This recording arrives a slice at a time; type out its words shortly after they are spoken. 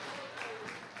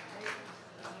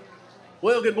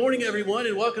Well, good morning, everyone,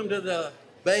 and welcome to the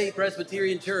Bay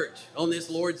Presbyterian Church on this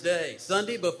Lord's Day,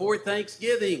 Sunday before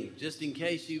Thanksgiving, just in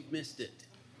case you've missed it.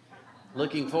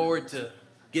 Looking forward to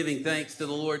giving thanks to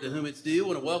the Lord to whom it's due. I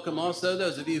want to welcome also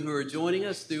those of you who are joining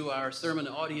us through our sermon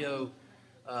audio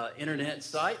internet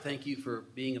site. Thank you for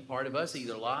being a part of us,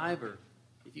 either live or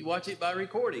if you watch it by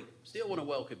recording. Still want to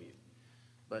welcome you.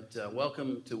 But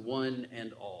welcome to one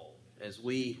and all, as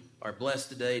we are blessed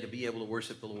today to be able to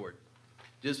worship the Lord.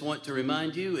 Just want to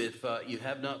remind you, if you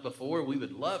have not before, we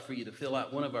would love for you to fill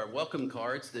out one of our welcome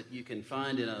cards that you can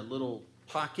find in a little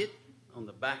pocket on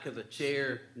the back of a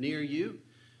chair near you.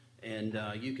 And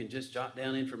you can just jot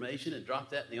down information and drop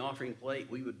that in the offering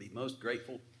plate. We would be most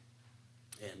grateful.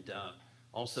 And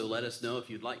also let us know if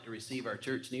you'd like to receive our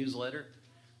church newsletter.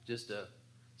 Just a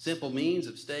simple means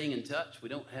of staying in touch. We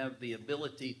don't have the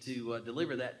ability to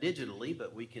deliver that digitally,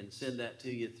 but we can send that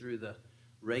to you through the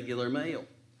regular mail.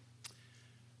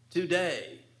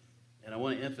 Today, and I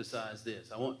want to emphasize this,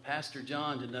 I want Pastor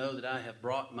John to know that I have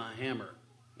brought my hammer.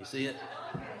 You see it?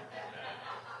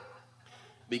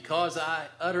 Because I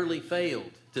utterly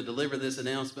failed to deliver this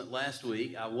announcement last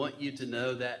week, I want you to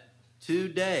know that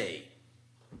today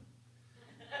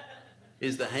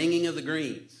is the hanging of the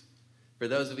greens. For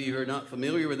those of you who are not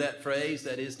familiar with that phrase,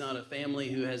 that is not a family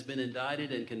who has been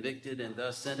indicted and convicted and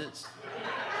thus sentenced.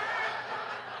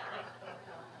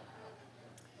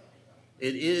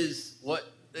 It is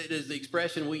the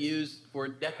expression we use for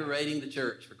decorating the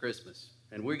church for Christmas.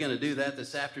 And we're going to do that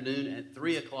this afternoon at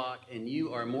 3 o'clock, and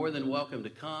you are more than welcome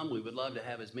to come. We would love to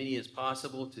have as many as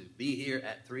possible to be here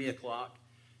at 3 o'clock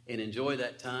and enjoy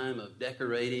that time of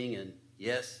decorating and,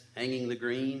 yes, hanging the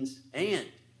greens. And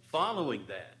following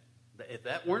that, if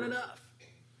that weren't enough,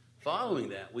 following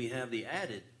that, we have the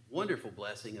added wonderful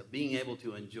blessing of being able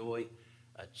to enjoy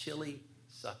a chili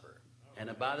supper. And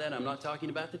by that, I'm not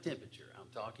talking about the temperature. I'm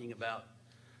talking about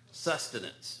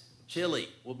sustenance. Chili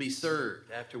will be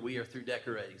served after we are through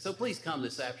decorating. So please come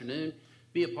this afternoon.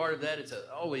 Be a part of that. It's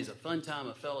always a fun time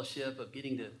of fellowship, of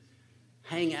getting to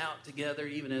hang out together,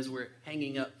 even as we're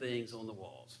hanging up things on the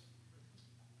walls.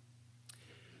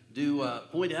 Do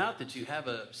point out that you have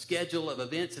a schedule of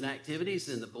events and activities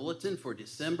in the bulletin for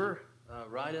December,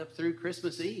 right up through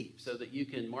Christmas Eve, so that you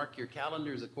can mark your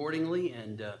calendars accordingly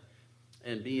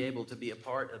and be able to be a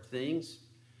part of things.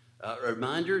 A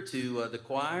reminder to the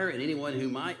choir and anyone who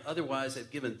might otherwise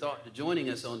have given thought to joining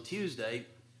us on Tuesday,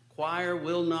 choir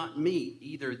will not meet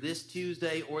either this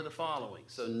Tuesday or the following.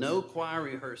 So no choir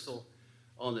rehearsal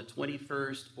on the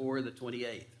 21st or the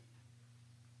 28th.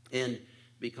 And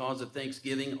because of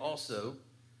Thanksgiving also,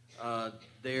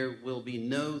 there will be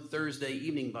no Thursday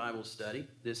evening Bible study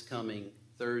this coming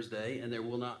Thursday, and there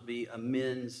will not be a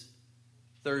men's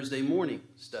Thursday morning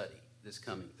study this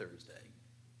coming Thursday.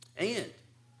 And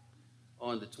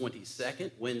on the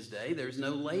 22nd, Wednesday, there's no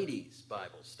ladies'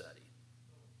 Bible study.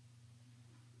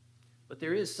 But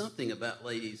there is something about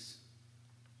ladies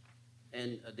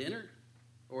and a dinner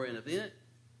or an event.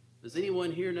 Does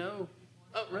anyone here know?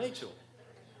 Oh, Rachel.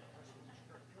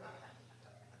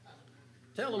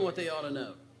 Tell them what they ought to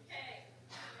know.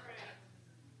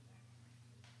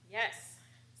 Yes.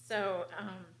 So,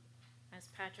 as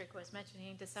Patrick was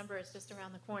mentioning, December is just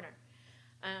around the corner.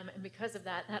 And because of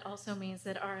that, that also means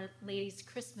that our ladies'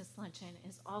 Christmas luncheon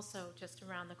is also just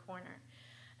around the corner.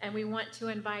 And we want to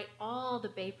invite all the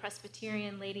Bay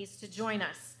Presbyterian ladies to join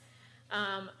us.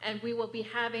 And we will be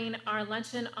having our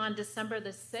luncheon on December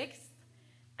the 6th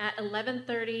at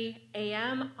 11:30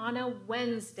 a.m. on a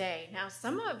Wednesday. Now,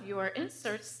 some of your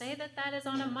inserts say that that is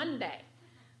on a Monday.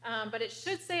 But it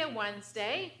should say a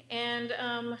Wednesday, and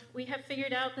we have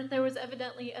figured out that there was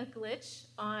evidently a glitch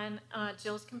on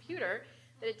Jill's computer,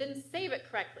 that it didn't save it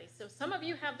correctly. So some of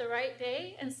you have the right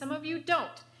day, and some of you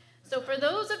don't. So for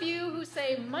those of you who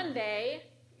say Monday,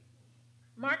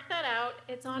 mark that out.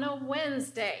 It's on a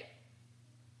Wednesday.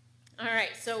 All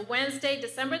right, so Wednesday,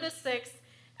 December the 6th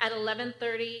at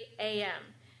 11:30 a.m.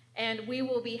 And we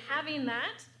will be having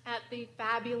that at the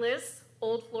fabulous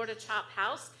Old Florida Chop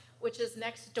House, which is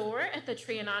next door at the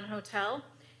Trianon Hotel.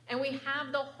 And we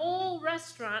have the whole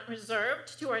restaurant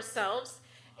reserved to ourselves.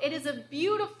 It is a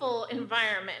beautiful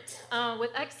environment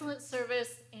with excellent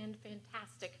service and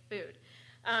fantastic food.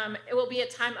 It will be a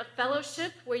time of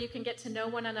fellowship where you can get to know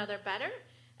one another better,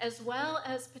 as well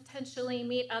as potentially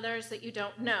meet others that you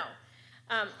don't know.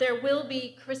 There will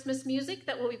be Christmas music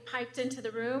that will be piped into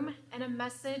the room and a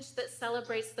message that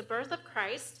celebrates the birth of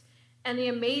Christ and the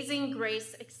amazing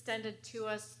grace extended to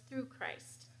us through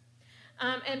Christ.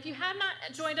 And if you have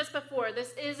not joined us before,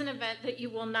 this is an event that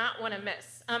you will not want to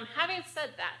miss. Having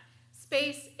said that,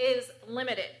 space is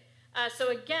limited. So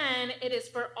again, it is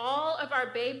for all of our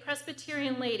Bay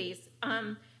Presbyterian ladies.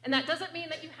 And that doesn't mean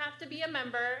that you have to be a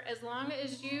member. As long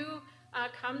as you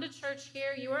come to church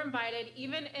here, you are invited.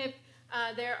 Even if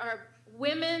there are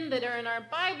women that are in our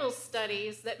Bible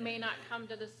studies that may not come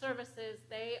to the services,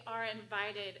 they are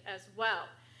invited as well.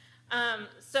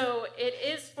 So it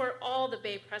is for all the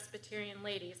Bay Presbyterian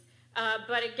ladies.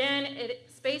 But again,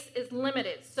 space is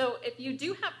limited. So if you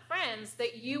do have friends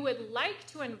that you would like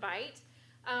to invite,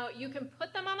 you can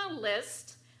put them on a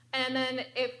list, and then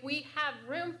if we have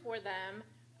room for them,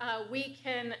 we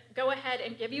can go ahead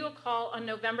and give you a call on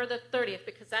November the 30th,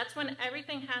 because that's when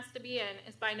everything has to be in,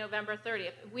 is by November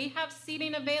 30th. If we have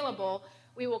seating available,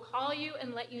 we will call you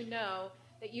and let you know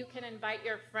that you can invite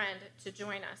your friend to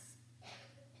join us.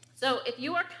 So if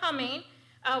you are coming,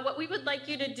 what we would like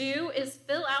you to do is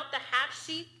fill out the hat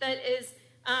sheet that is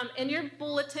in your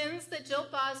bulletins that Jill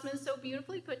Bosman so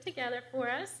beautifully put together for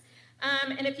us.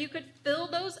 And if you could fill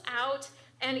those out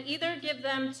and either give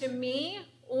them to me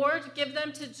or give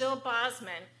them to Jill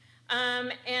Bosman.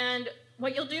 And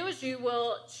what you'll do is you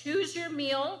will choose your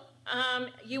meal,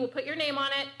 you will put your name on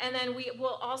it, and then we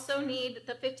will also need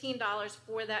the $15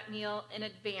 for that meal in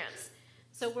advance.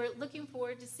 So we're looking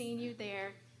forward to seeing you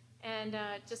there, and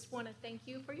just want to thank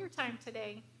you for your time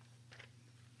today.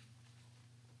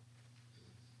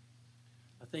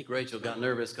 I think Rachel got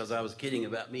nervous because I was kidding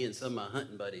about me and some of my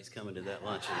hunting buddies coming to that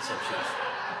luncheon, so she's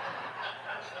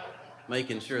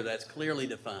making sure that's clearly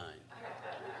defined.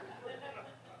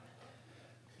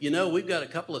 You know, we've got a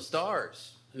couple of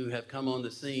stars who have come on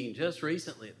the scene just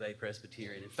recently at Bay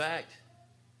Presbyterian. In fact,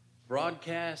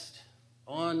 broadcast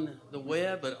on the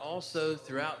web, but also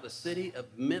throughout the city of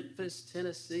Memphis,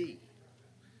 Tennessee.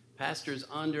 Pastors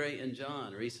Andre and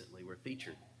John recently were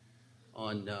featured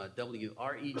on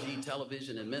WREG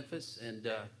television in Memphis, and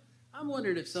I'm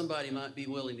wondering if somebody might be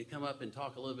willing to come up and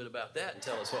talk a little bit about that and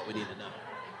tell us what we need to know.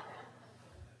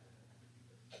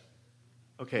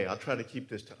 Okay, I'll try to keep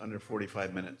this to under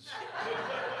 45 minutes.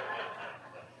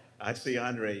 I see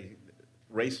Andre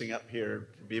racing up here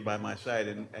to be by my side,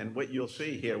 and what you'll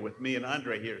see here with me and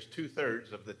Andre here is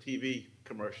 2/3 of the TV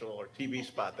commercial or TV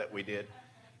spot that we did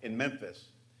in Memphis.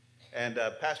 And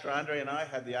Pastor Andre and I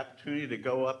had the opportunity to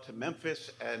go up to Memphis,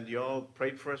 and you all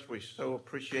prayed for us. We so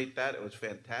appreciate that. It was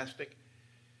fantastic.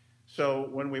 So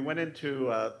when we went into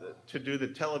to do the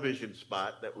television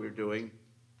spot that we were doing,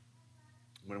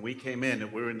 when we came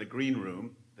in, we were in the green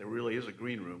room. There really is a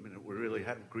green room, and we really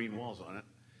had green walls on it.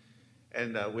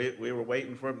 And we were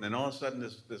waiting for him, and then all of a sudden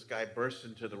this guy burst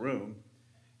into the room,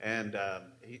 and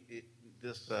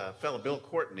this fellow, Bill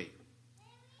Courtney,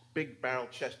 big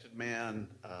barrel-chested man.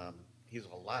 He's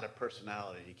a lot of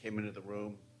personality. He came into the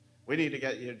room. We need to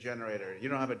get you a generator. You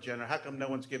don't have a generator. How come no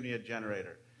one's giving you a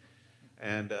generator?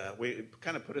 And we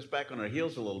kind of put us back on our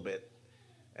heels a little bit.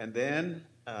 And then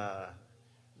there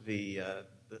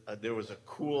was a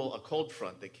cold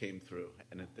front that came through,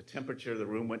 and the temperature of the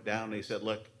room went down. And he said,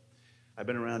 "Look, I've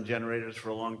been around generators for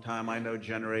a long time. I know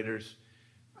generators."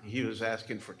 He was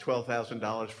asking for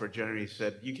 $12,000 for a generator. He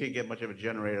said, "You can't get much of a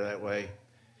generator that way."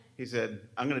 He said,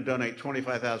 "I'm going to donate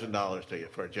 $25,000 to you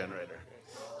for a generator."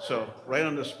 So right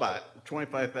on the spot,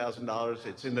 $25,000.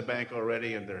 It's in the bank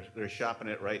already, and they're shopping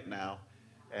it right now.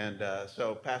 And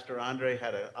so Pastor Andre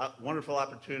had a wonderful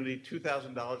opportunity.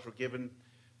 $2,000 were given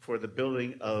for the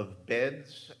building of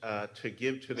beds to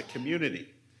give to the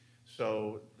community.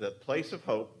 So the Place of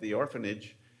Hope, the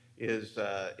orphanage, is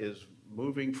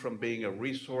moving from being a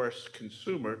resource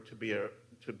consumer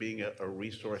to being a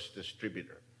resource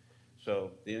distributor.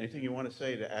 So, anything you want to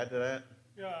say to add to that?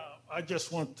 Yeah, I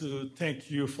just want to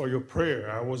thank you for your prayer.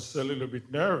 I was a little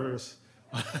bit nervous,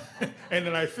 and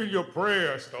then I feel your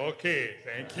prayer. So, okay,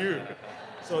 thank you.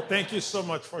 So, thank you so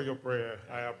much for your prayer.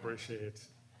 I appreciate it.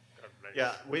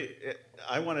 Yeah,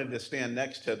 I wanted to stand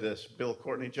next to this Bill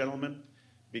Courtney gentleman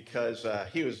because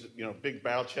he was, big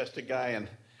barrel-chested guy, and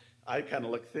I kind of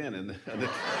looked thin in the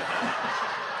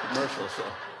commercial, so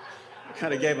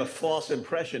kind of gave a false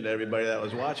impression to everybody that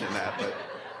was watching that.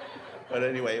 But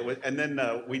anyway, and then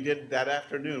we did that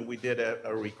afternoon. We did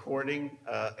a recording,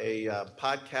 a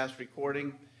podcast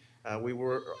recording. We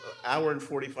were an hour and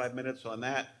 45 minutes on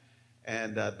that.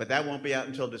 And but that won't be out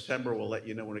until December. We'll let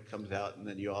you know when it comes out, and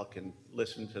then you all can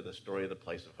listen to the story of the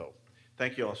Place of Hope.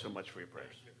 Thank you all so much for your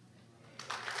prayers.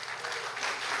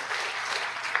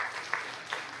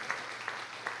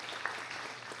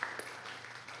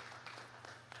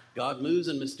 God moves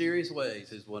in mysterious ways,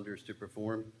 his wonders to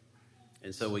perform.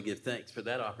 And so we give thanks for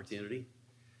that opportunity.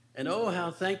 And oh, how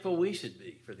thankful we should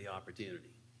be for the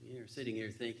opportunity. You're sitting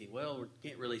here thinking, well, we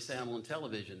can't really say I'm on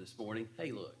television this morning.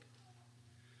 Hey, look.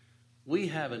 We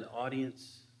have an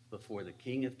audience before the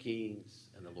King of Kings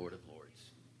and the Lord of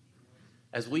Lords.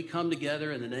 As we come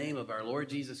together in the name of our Lord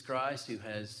Jesus Christ, who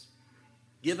has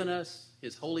given us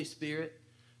his Holy Spirit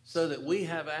so that we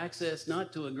have access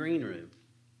not to a green room,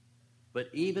 but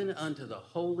even unto the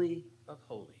Holy of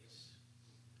Holies,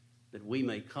 that we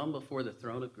may come before the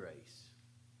throne of grace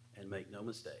and make no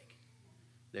mistake.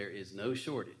 There is no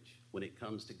shortage when it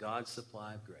comes to God's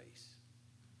supply of grace.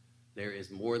 There is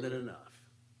more than enough.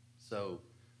 So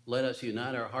let us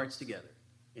unite our hearts together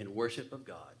in worship of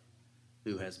God,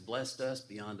 who has blessed us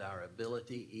beyond our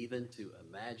ability even to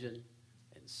imagine,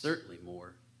 and certainly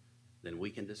more than we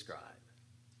can describe.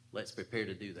 Let's prepare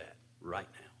to do that right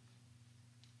now.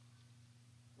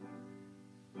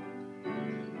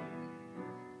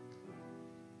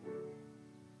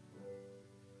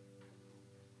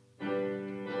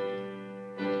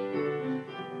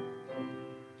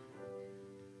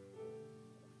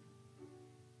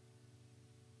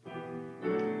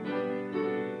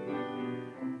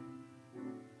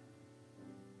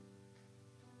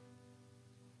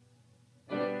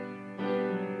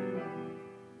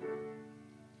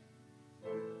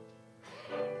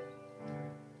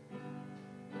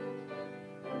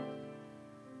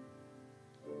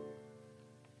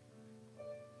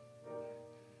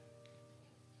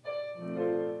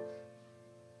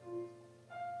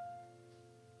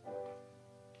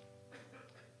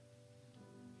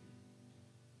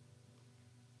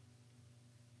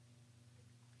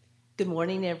 Good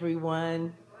morning,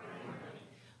 everyone.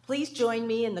 Please join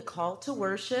me in the call to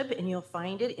worship, and you'll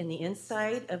find it in the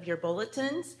inside of your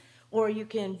bulletins, or you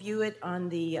can view it on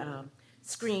the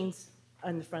screens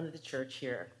on the front of the church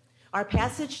here. Our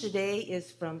passage today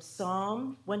is from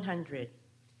Psalm 100.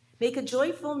 Make a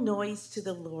joyful noise to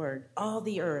the Lord, all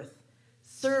the earth.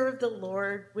 Serve the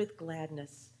Lord with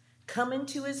gladness. Come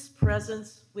into his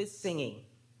presence with singing.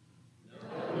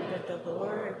 Know that the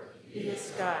Lord, he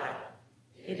is God.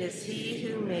 It is he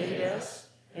who made us,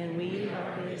 and we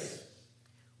are his.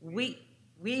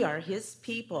 We are his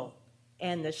people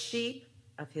and the sheep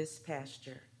of his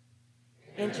pasture.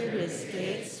 Enter his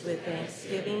gates with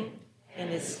thanksgiving and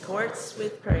his courts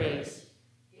with praise.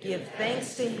 Give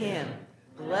thanks to him.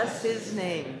 Bless his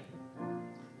name.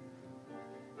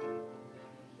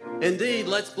 Indeed,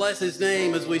 let's bless his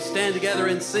name as we stand together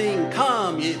and sing,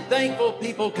 "Come, ye thankful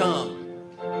people, come."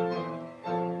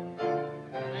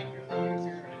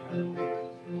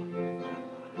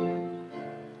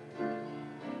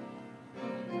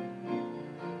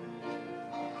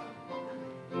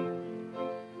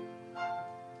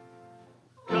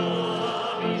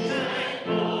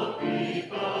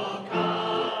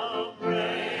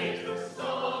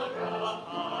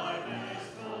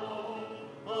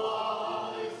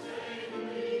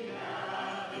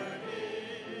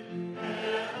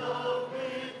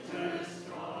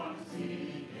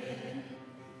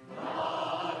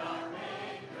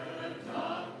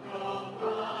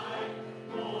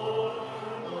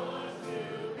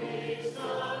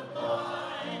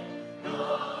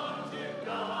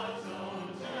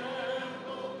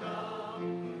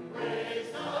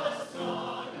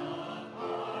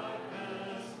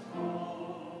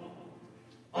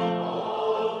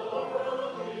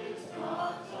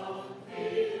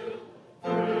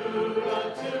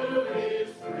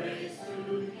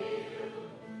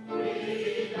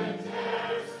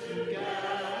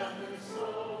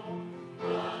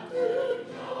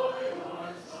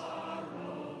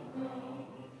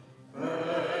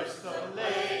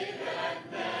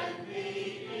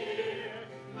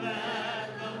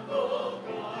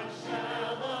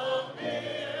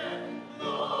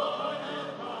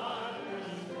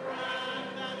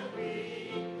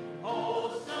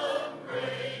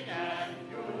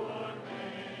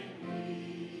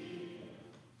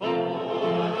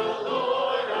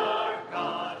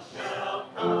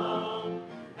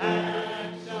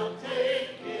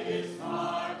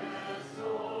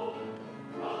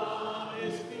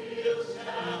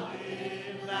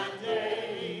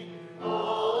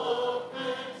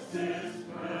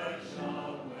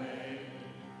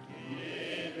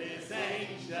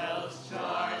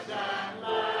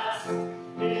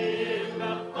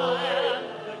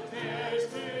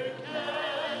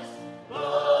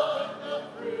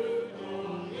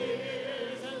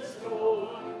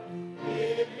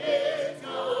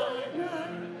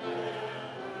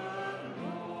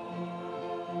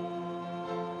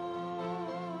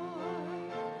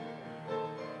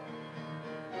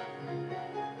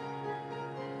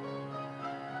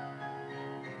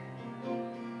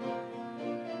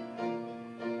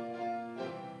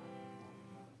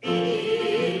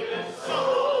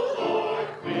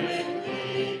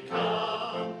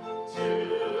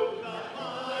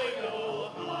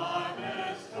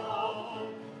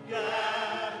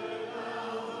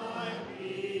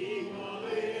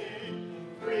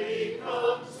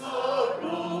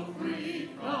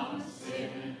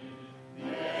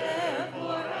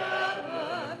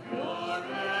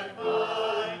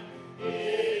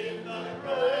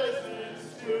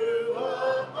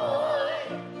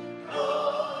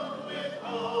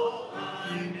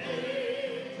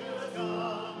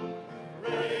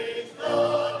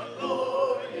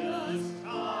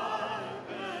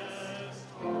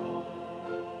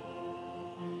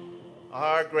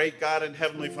 Our great God and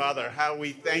Heavenly Father, how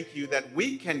we thank you that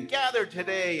we can gather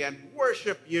today and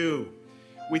worship you.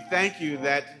 We thank you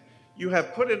that you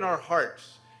have put in our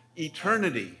hearts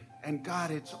eternity. And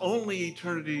God, it's only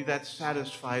eternity that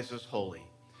satisfies us wholly.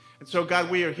 And so, God,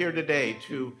 we are here today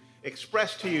to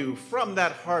express to you from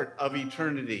that heart of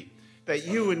eternity that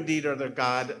you indeed are the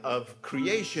God of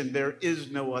creation. There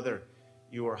is no other.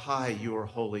 You are high, you are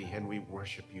holy, and we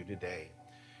worship you today.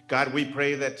 God, we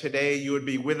pray that today you would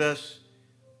be with us,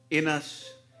 in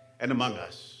us, and among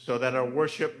us, so that our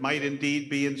worship might indeed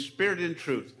be in spirit and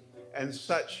truth, and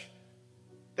such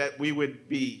that we would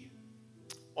be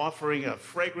offering a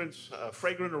fragrant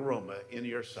aroma in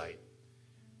your sight.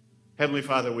 Heavenly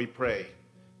Father, we pray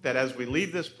that as we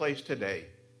leave this place today,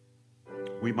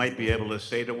 we might be able to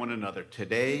say to one another,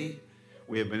 today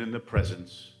we have been in the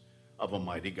presence of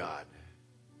Almighty God.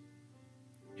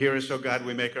 Hear us, O God,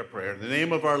 we make our prayer. In the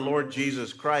name of our Lord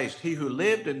Jesus Christ, he who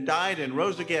lived and died and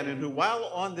rose again, and who while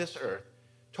on this earth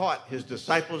taught his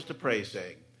disciples to pray,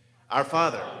 saying, Our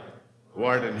Father, who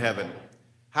art in heaven,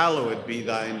 hallowed be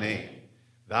thy name.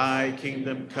 Thy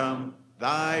kingdom come,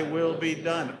 thy will be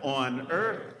done on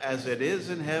earth as it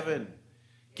is in heaven.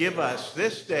 Give us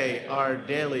this day our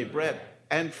daily bread,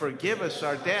 and forgive us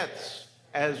our debts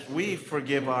as we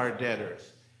forgive our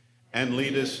debtors. And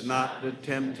lead us not into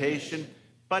temptation,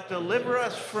 but deliver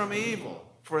us from evil.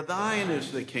 For thine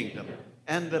is the kingdom,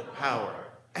 and the power,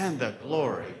 and the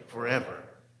glory forever.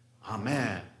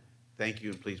 Amen. Thank you,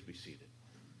 and please be seated.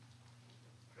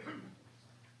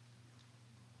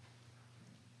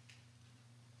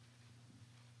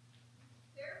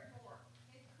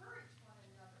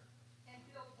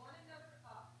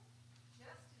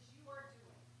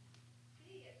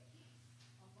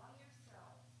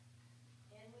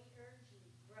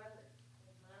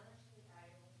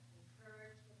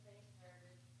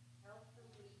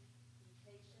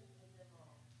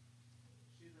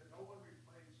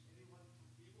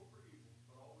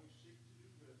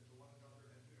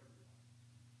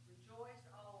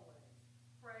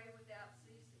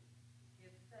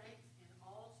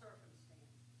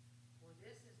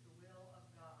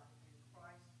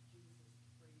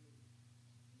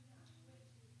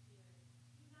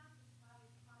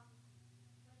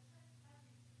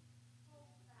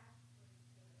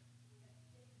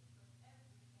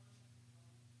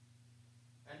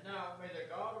 And now may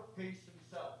the God of peace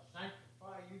himself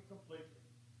sanctify you completely,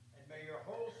 and may your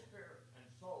whole spirit and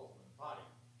soul and body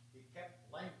be kept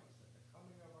blameless at the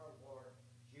coming of our Lord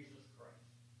Jesus Christ.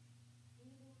 He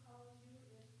who calls you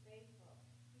is faithful.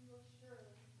 He will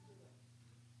surely do it.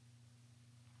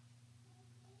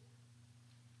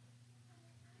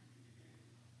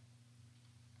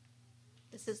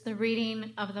 This is the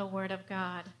reading of the Word of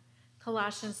God.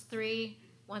 Colossians 3,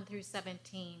 1 through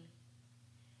 17.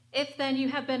 If then you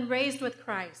have been raised with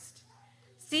Christ,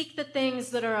 seek the things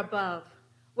that are above,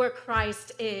 where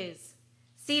Christ is,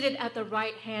 seated at the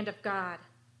right hand of God.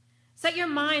 Set your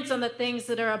minds on the things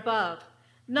that are above,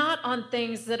 not on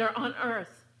things that are on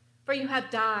earth, for you have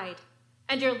died,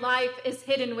 and your life is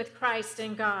hidden with Christ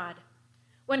in God.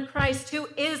 When Christ, who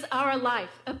is our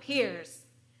life, appears,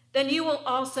 then you will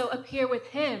also appear with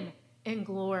him in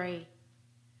glory.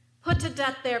 Put to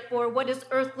death, therefore, what is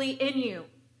earthly in you: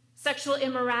 sexual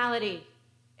immorality,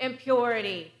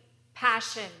 impurity,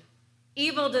 passion,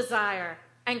 evil desire,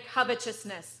 and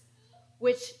covetousness,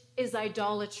 which is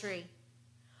idolatry.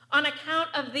 On account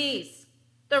of these,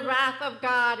 the wrath of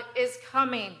God is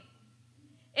coming.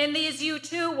 In these you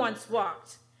too once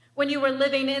walked, when you were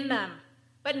living in them,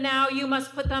 but now you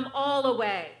must put them all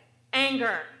away: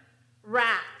 anger,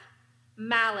 wrath,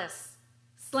 malice,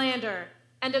 slander,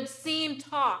 and obscene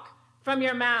talk from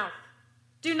your mouth.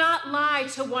 Do not lie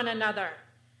to one another,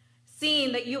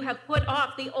 seeing that you have put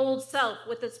off the old self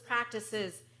with its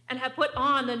practices and have put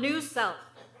on the new self,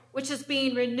 which is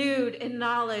being renewed in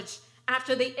knowledge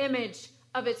after the image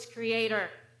of its creator.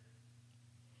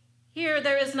 Here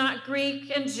there is not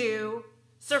Greek and Jew,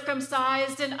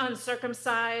 circumcised and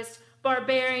uncircumcised,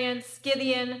 barbarian,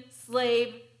 Scythian,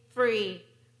 slave, free,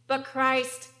 but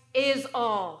Christ is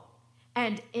all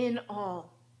and in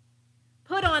all.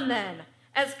 Put on then,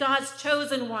 as God's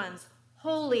chosen ones,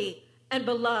 holy and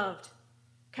beloved,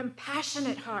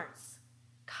 compassionate hearts,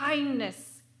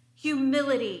 kindness,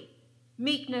 humility,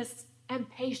 meekness, and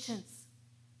patience,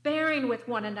 bearing with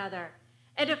one another,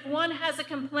 and if one has a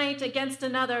complaint against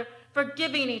another,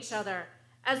 forgiving each other.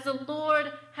 As the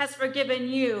Lord has forgiven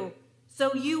you,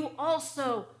 so you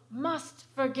also must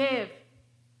forgive.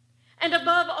 And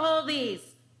above all these,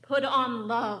 put on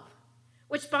love,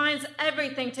 which binds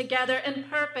everything together in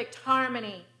perfect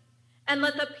harmony. And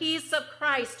let the peace of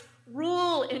Christ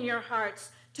rule in your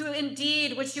hearts, to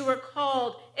indeed which you were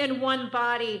called in one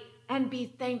body, and be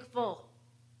thankful.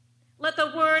 Let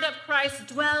the word of Christ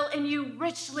dwell in you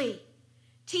richly,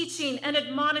 teaching and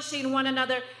admonishing one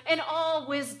another in all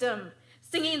wisdom,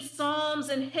 singing psalms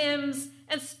and hymns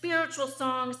and spiritual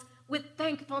songs with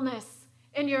thankfulness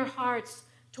in your hearts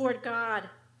toward God.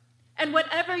 And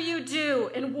whatever you do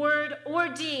in word or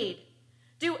deed,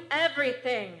 do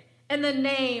everything in the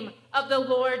name of the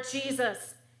Lord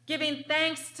Jesus, giving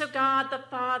thanks to God the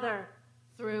Father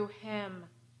through him.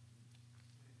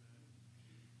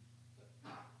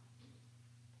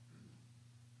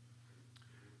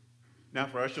 Now,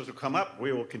 for our ushers who come up,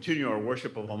 we will continue our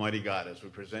worship of Almighty God as we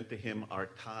present to him our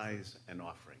tithes and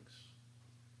offerings.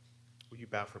 Will you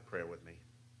bow for prayer with me?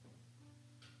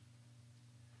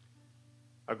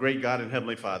 Our great God and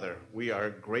Heavenly Father, we are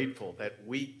grateful that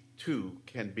we too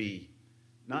can be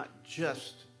not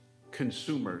just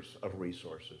consumers of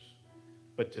resources,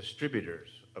 but distributors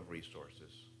of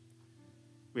resources.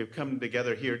 We have come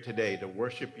together here today to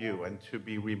worship you and to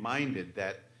be reminded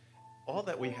that all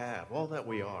that we have, all that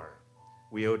we are,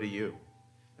 we owe to you.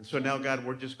 And so now, God,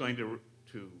 we're just going to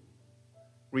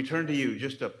return to you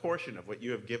just a portion of what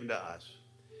you have given to us,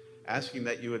 asking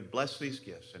that you would bless these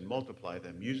gifts and multiply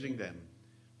them, using them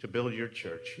to build your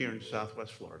church here in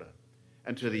Southwest Florida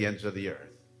and to the ends of the earth.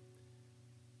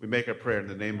 We make our prayer in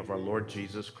the name of our Lord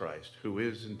Jesus Christ, who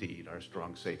is indeed our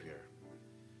strong Savior.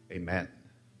 Amen.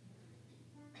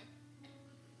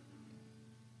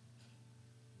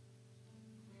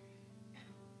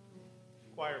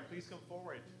 Choir, please come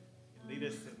forward and lead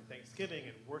us in thanksgiving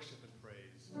and worship and praise.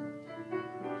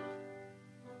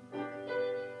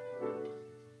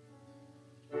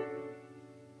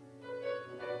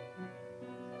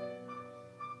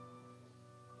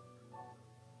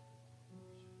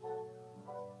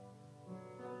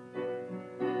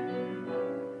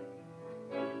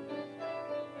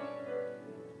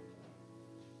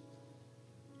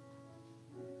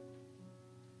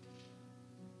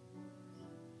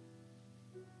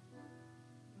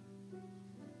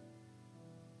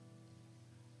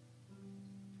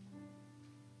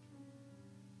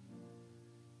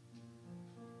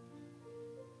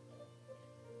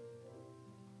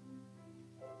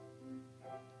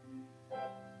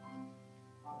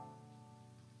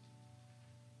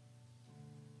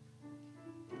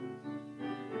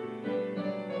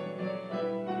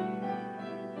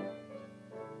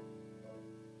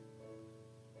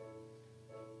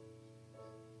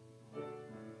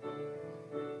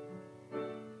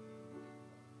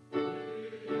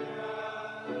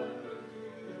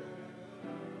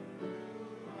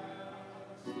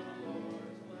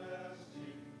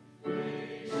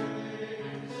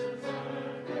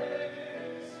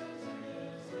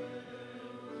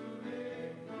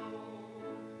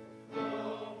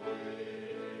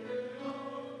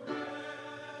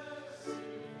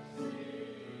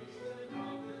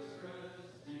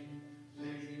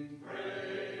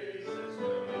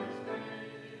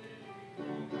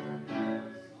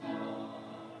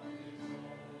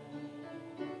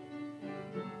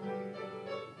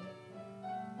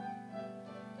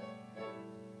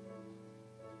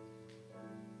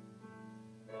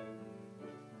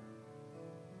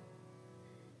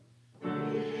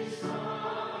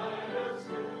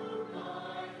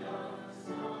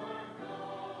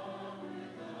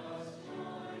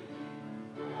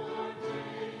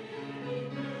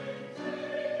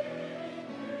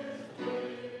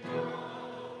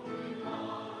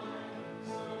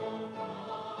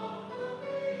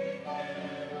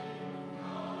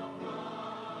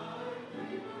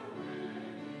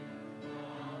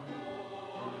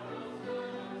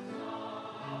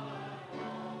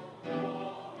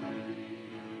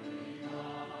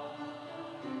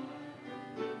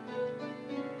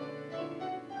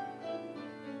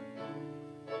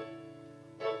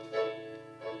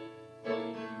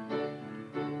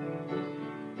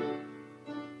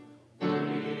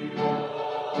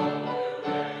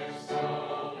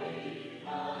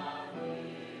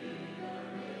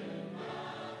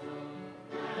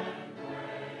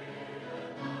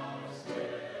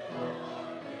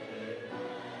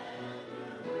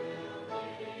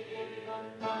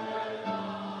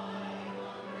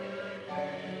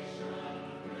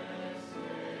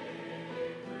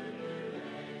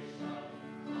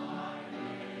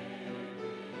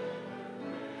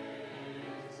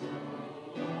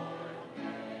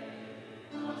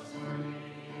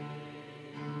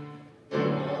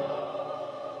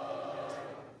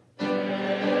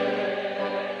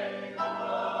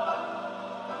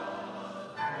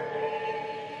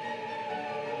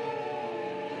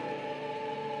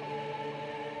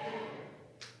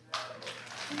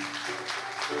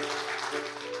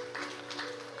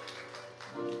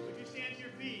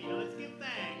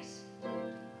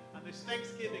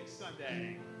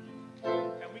 today.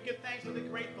 And we give thanks with a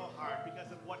grateful heart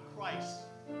because of what Christ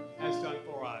has done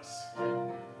for us.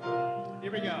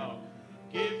 Here we go.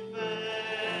 Give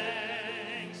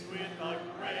thanks with a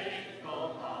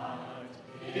grateful heart.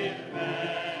 Give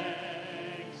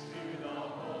thanks to the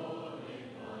Holy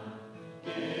One.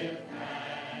 Give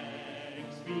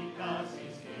thanks because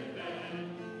He's given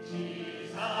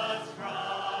Jesus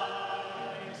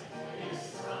Christ, His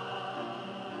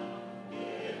Son.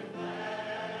 Give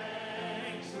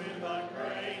thanks with a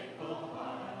grateful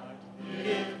heart.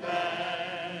 Give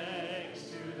thanks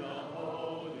to the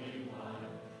Holy One.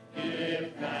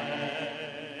 Give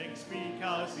thanks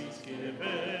because He's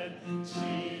given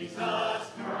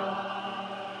Jesus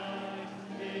Christ,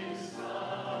 His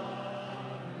Son.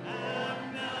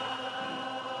 And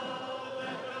now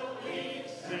let the weak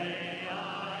say, I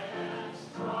am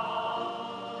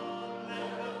strong. Let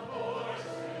the poor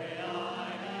say, I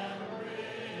am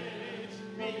rich,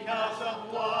 because of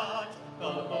what the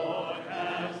Lord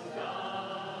has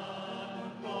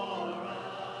done for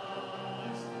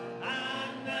us.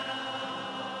 And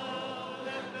now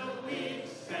let the weak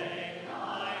say, I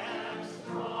am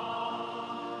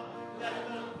strong. Let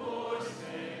the poor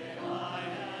say, I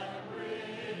am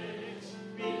rich,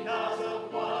 because of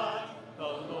what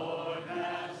the Lord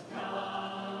has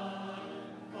done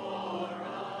for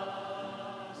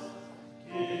us.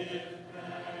 Give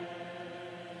thanks.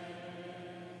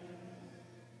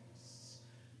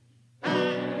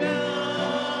 And now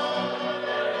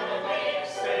let the weak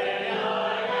say, I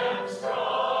am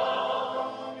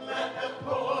strong. Let the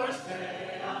poor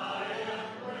say, I am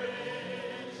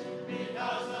rich,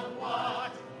 because of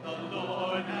what the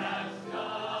Lord has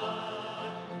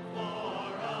done for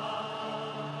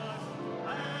us.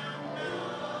 And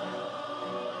now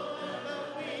let the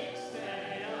weak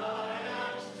say, I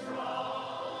am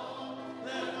strong.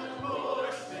 Let the poor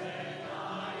say,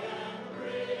 I am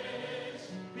rich,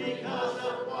 because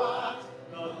of what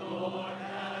the Lord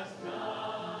has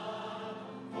done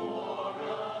for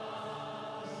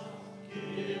us.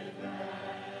 Give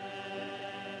thanks.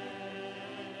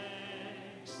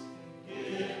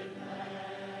 Give thanks.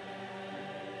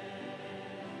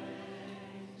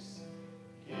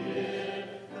 Give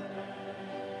thanks.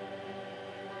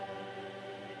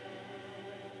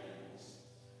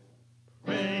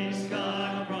 Praise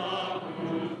God from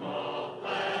whom all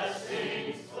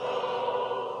blessings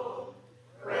flow.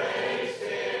 Praise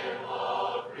Him,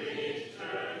 all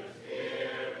creatures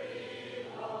here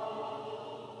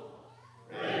below.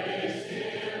 Praise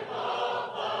Him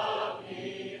above,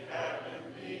 ye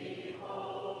heavenly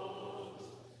hosts.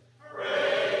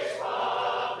 Praise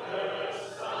Father,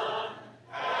 Son,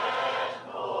 and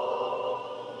Holy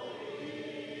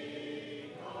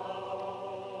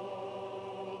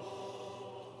Ghost.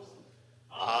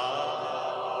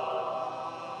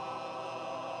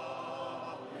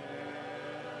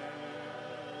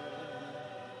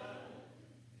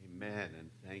 Amen, and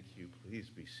thank you. Please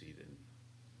be seated.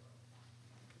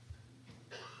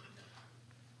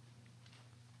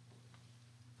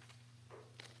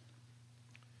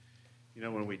 You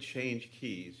know, when we change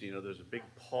keys, there's a big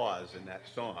pause in that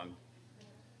song.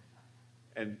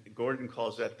 And Gordon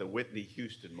calls that the Whitney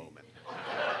Houston moment.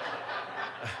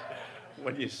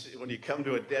 When you come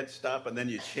to a dead stop and then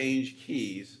you change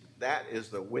keys, that is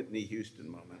the Whitney Houston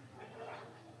moment.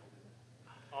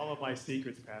 All of my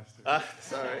secrets, Pastor.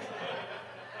 Sorry.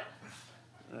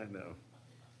 I know.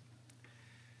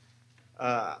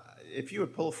 If you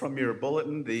would pull from your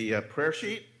bulletin the prayer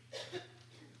sheet.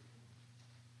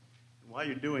 While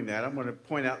you're doing that, I'm going to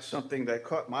point out something that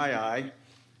caught my eye,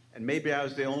 and maybe I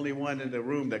was the only one in the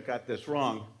room that got this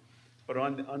wrong. But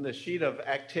on the sheet of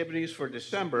activities for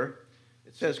December,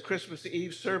 it says Christmas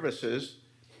Eve services,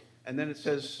 and then it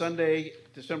says Sunday,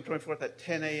 December 24th at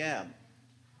 10 a.m.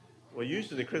 Well,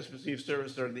 usually the Christmas Eve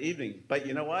services are in the evening, but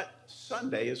you know what?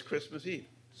 Sunday is Christmas Eve.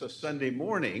 So Sunday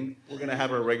morning, we're going to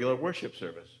have our regular worship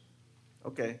service.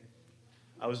 Okay.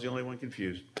 I was the only one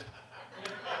confused.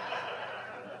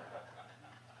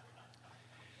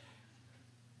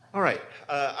 All right.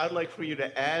 I'd like for you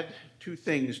to add two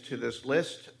things to this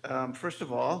list. First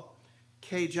of all,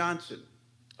 Kay Johnson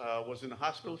was in the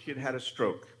hospital. She had had a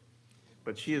stroke.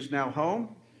 But she is now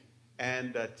home,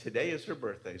 and today is her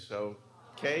birthday. So,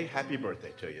 Kay, happy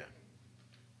birthday to you.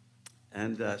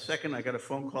 And second, I got a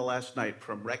phone call last night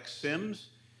from Rex Sims.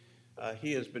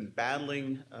 He has been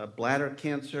battling bladder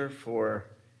cancer for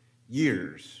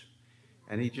years.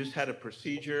 And he just had a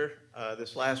procedure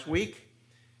this last week,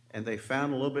 and they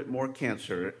found a little bit more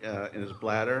cancer in his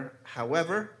bladder.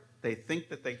 However, they think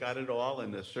that they got it all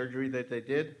in the surgery that they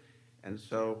did. And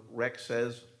so Rex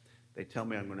says, they tell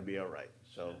me I'm going to be all right.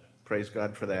 So praise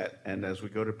God for that. And as we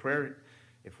go to prayer,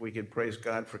 if we could praise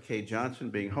God for Kay Johnson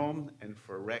being home and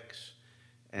for Rex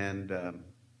and the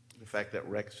fact that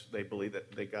Rex, they believe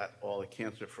that they got all the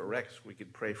cancer for Rex, we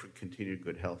could pray for continued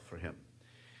good health for him.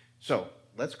 So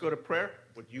let's go to prayer.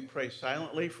 Would you pray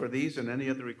silently for these and any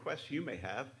other requests you may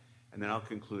have? And then I'll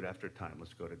conclude after time.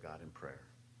 Let's go to God in prayer.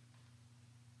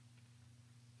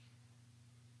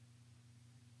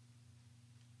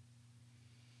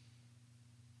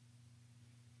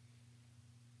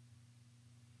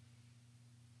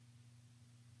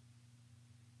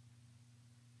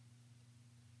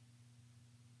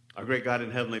 Our great God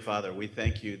and Heavenly Father, we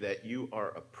thank you that you are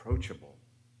approachable.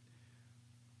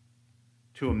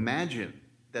 To imagine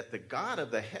that the God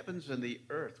of the heavens and the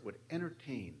earth would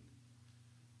entertain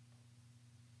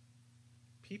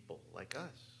people like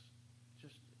us,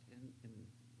 just in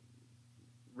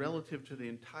relative to the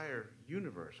entire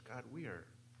universe, God, we're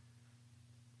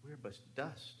but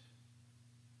dust.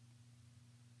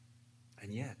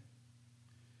 And yet,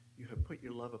 you have put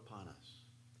your love upon us,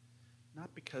 not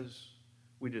because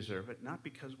we deserve it, not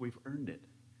because we've earned it,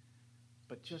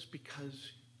 but just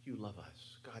because you love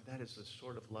us. God, that is the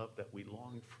sort of love that we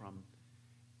long from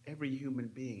every human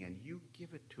being, and you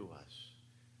give it to us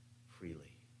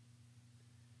freely.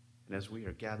 And as we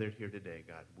are gathered here today,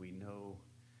 God, we know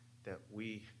that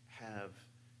we have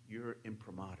your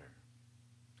imprimatur.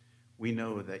 We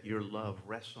know that your love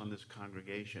rests on this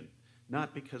congregation,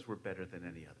 not because we're better than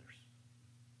any others,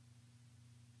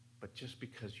 but just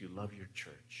because you love your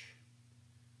church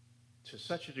to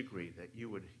such a degree that you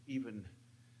would even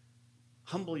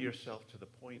humble yourself to the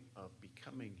point of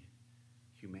becoming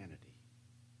humanity.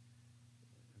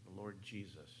 The Lord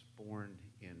Jesus, born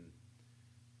in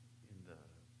the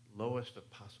lowest of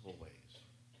possible ways.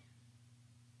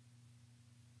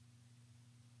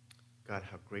 God,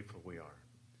 how grateful we are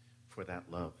for that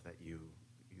love that you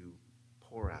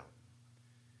pour out,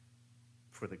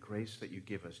 for the grace that you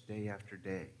give us day after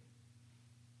day.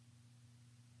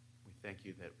 We thank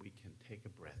you that we can take a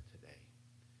breath today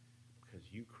because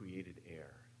you created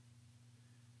air,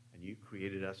 and you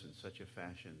created us in such a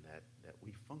fashion that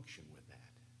we function with that.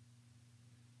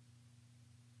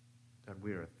 God,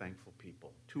 we are a thankful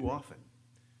people. Too often,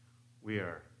 we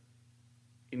are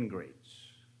ingrates.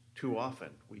 Too often,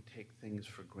 we take things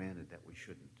for granted that we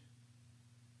shouldn't.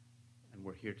 And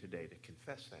we're here today to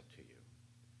confess that to you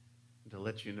and to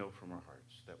let you know from our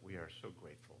hearts that we are so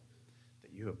grateful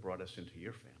that you have brought us into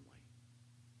your family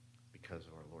because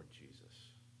of our Lord Jesus.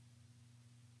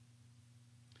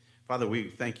 Father, we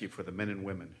thank you for the men and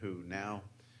women who now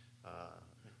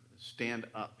stand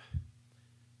up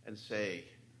and say,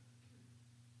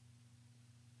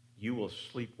 you will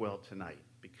sleep well tonight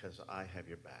because I have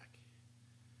your back.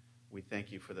 We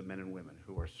thank you for the men and women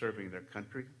who are serving their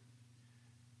country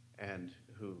and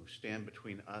who stand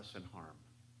between us and harm.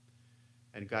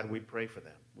 And God, we pray for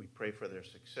them. We pray for their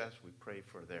success. We pray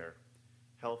for their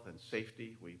health and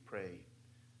safety. We pray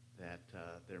that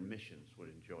their missions would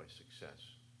enjoy success.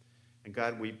 And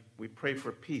God, we pray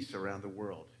for peace around the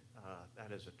world.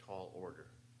 That is a tall order.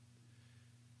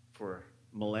 For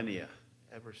millennia,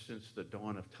 ever since the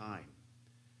dawn of time,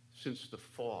 since the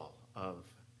fall of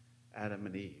Adam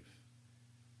and Eve,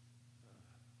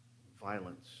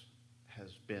 violence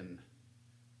has been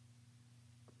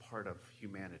a part of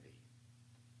humanity.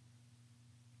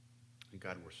 And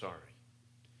God, we're sorry.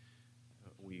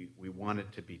 We want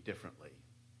it to be differently.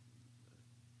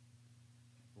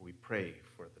 We pray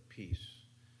for the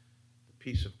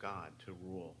peace of God to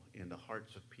rule in the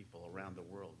hearts of people around the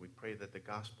world. We pray that the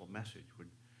gospel message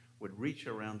would reach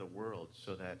around the world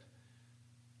so that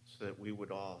we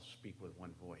would all speak with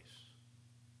one voice,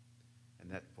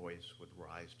 and that voice would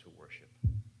rise to worship.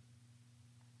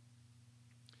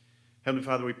 Heavenly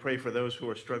Father, we pray for those who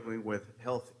are struggling with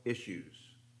health issues.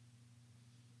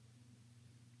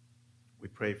 We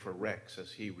pray for Rex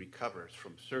as he recovers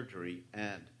from surgery,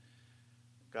 and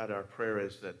God, our prayer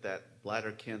is that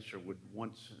bladder cancer would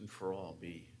once and for all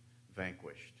be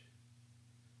vanquished.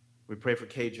 We pray for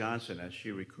Kay Johnson as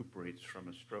she recuperates from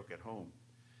a stroke at home.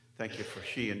 Thank you for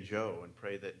she and Joe, and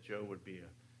pray that Joe would be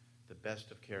the best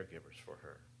of caregivers for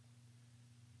her.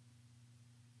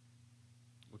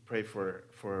 We pray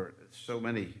for so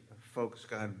many folks,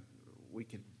 God, we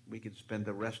could spend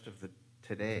the rest of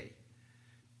today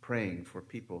praying for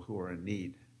people who are in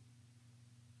need.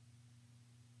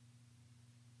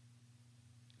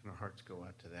 And our hearts go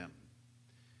out to them.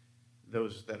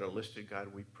 Those that are listed,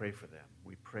 God, we pray for them.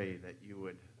 We pray that you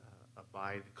would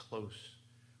abide close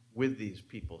with these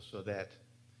people so that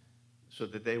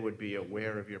they would be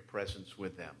aware of your presence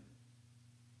with them,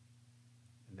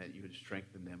 and that you would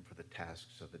strengthen them for the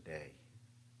tasks of the day.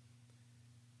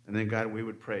 And then, God, we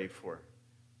would pray for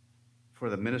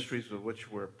the ministries with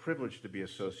which we're privileged to be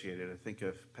associated. I think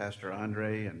of Pastor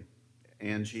Andre and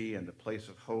Angie and the Place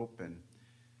of Hope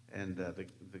and the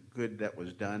good that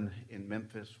was done in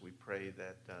Memphis. We pray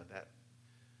that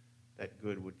that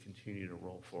good would continue to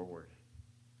roll forward.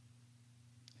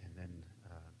 And then,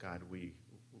 God, we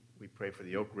pray for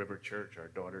the Oak River Church, our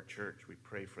daughter church. We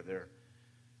pray for their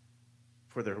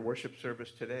worship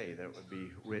service today, that would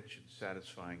be rich and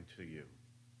satisfying to you.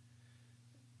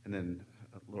 And then,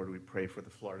 Lord, we pray for the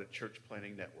Florida Church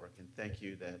Planting Network, and thank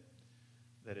you that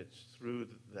it's through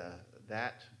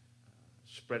that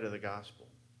spread of the gospel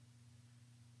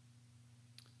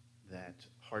that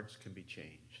hearts can be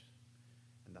changed,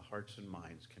 and the hearts and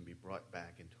minds can be brought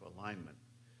back into alignment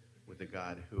with the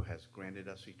God who has granted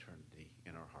us eternity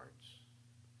in our hearts.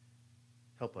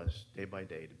 Help us day by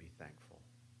day to be thankful.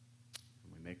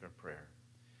 And we make our prayer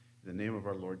in the name of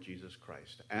our Lord Jesus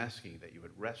Christ, asking that you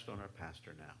would rest on our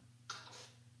pastor now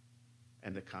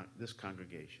and this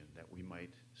congregation, that we might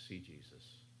see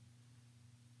Jesus.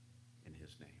 In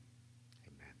his name,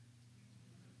 amen.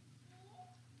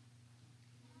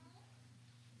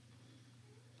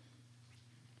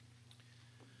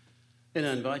 And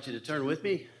I invite you to turn with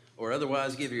me, or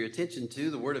otherwise give your attention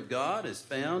to the Word of God as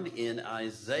found in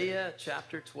Isaiah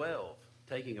chapter 12.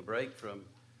 Taking a break from,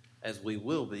 as we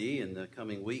will be in the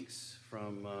coming weeks,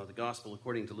 from the Gospel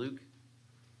according to Luke,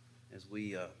 as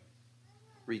we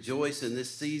rejoice in this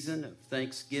season of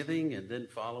Thanksgiving, and then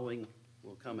following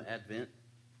will come Advent.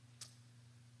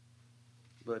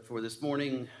 But for this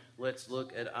morning, let's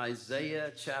look at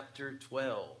Isaiah chapter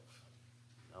 12.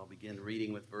 I'll begin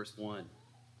reading with verse 1.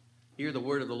 Hear the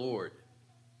word of the Lord.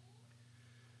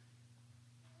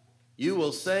 You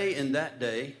will say in that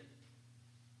day,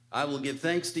 I will give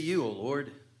thanks to you, O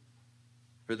Lord.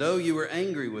 For though you were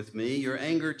angry with me, your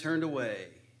anger turned away,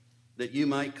 that you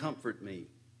might comfort me.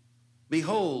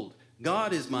 Behold,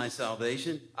 God is my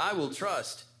salvation. I will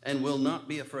trust and will not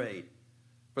be afraid.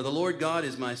 For the Lord God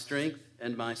is my strength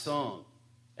and my song,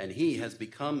 and he has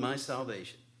become my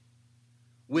salvation.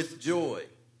 With joy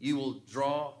you will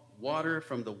draw water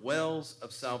from the wells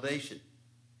of salvation,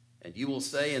 and you will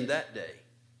say in that day,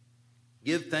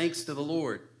 give thanks to the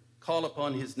Lord, call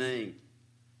upon his name,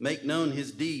 make known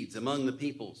his deeds among the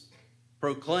peoples,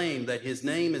 proclaim that his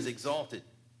name is exalted.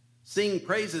 Sing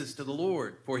praises to the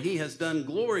Lord, for he has done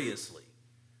gloriously.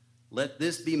 Let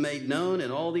this be made known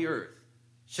in all the earth.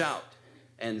 Shout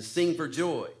and sing for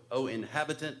joy, O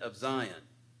inhabitant of Zion,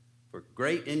 for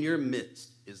great in your midst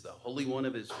is the Holy One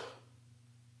of Israel.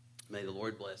 May the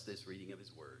Lord bless this reading of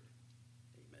his word.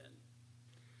 Amen.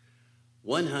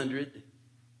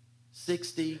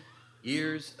 160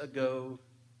 years ago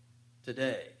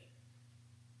today,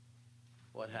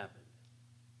 what happened?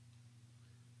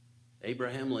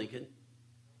 Abraham Lincoln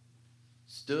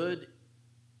stood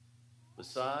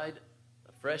beside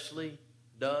a freshly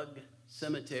dug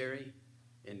cemetery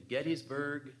in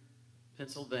Gettysburg,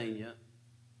 Pennsylvania,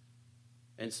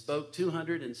 and spoke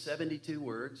 272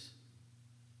 words,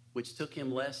 which took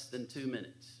him less than 2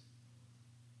 minutes.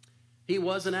 He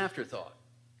was an afterthought,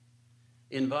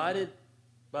 invited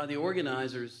by the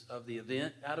organizers of the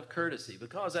event out of courtesy,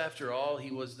 because after all,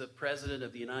 he was the President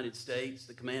of the United States,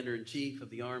 the Commander-in-Chief of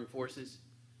the Armed Forces.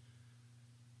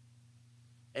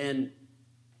 And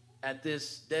at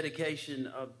this dedication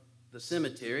of the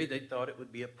cemetery, they thought it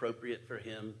would be appropriate for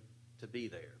him to be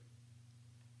there.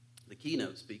 The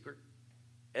keynote speaker,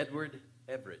 Edward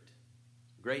Everett,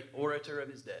 great orator of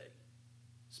his day,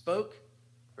 spoke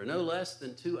for no less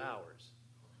than 2 hours.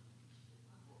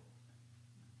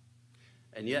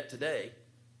 And yet today,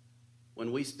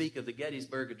 when we speak of the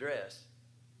Gettysburg Address,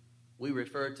 we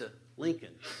refer to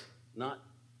Lincoln's, not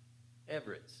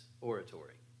Everett's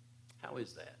oratory. How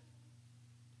is that?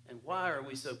 And why are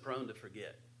we so prone to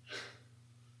forget?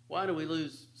 Why do we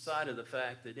lose sight of the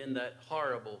fact that in that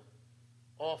horrible,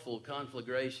 awful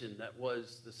conflagration that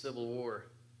was the Civil War,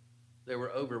 there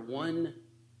were over 1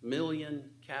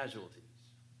 million casualties.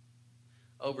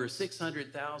 Over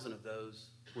 600,000 of those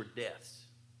were deaths.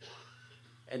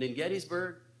 And in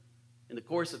Gettysburg, in the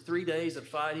course of 3 days of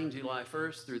fighting, July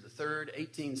 1st through the 3rd,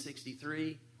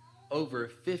 1863, over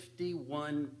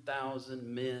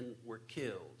 51,000 men were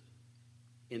killed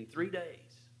in 3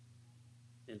 days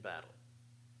in battle.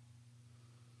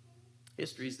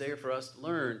 History's there for us to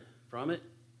learn from it,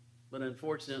 but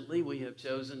unfortunately, we have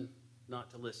chosen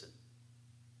not to listen.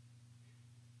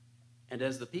 And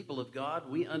as the people of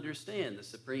God, we understand the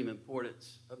supreme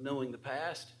importance of knowing the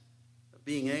past,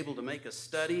 being able to make a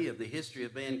study of the history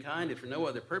of mankind, if for no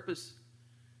other purpose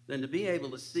than to be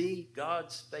able to see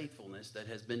God's faithfulness that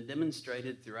has been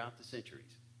demonstrated throughout the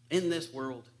centuries. in this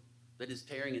world that is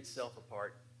tearing itself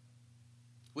apart,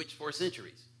 which for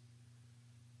centuries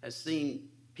has seen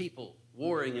people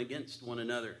warring against one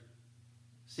another,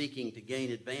 seeking to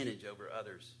gain advantage over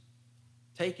others,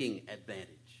 taking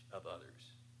advantage of others.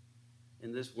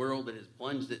 In this world that has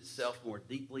plunged itself more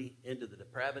deeply into the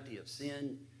depravity of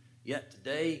sin, yet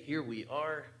today, here we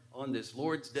are on this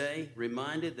Lord's Day,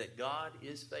 reminded that God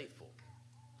is faithful.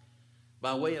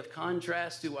 By way of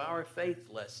contrast to our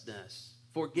faithlessness,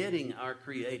 forgetting our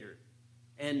Creator,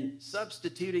 and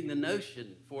substituting the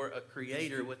notion for a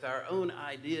Creator with our own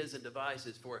ideas and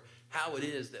devices for how it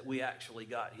is that we actually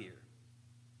got here.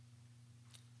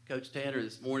 Coach Tanner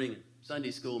this morning in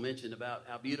Sunday school mentioned about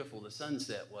how beautiful the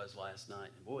sunset was last night.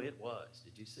 And boy, it was.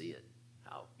 Did you see it?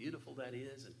 How beautiful that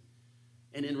is.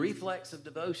 And in reflex of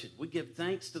devotion, we give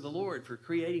thanks to the Lord for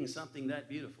creating something that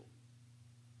beautiful.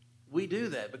 We do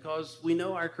that because we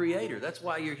know our Creator. That's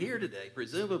why you're here today,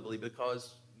 presumably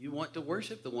because you want to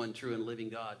worship the one true and living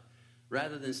God,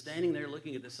 rather than standing there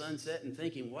looking at the sunset and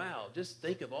thinking, wow, just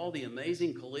think of all the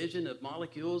amazing collision of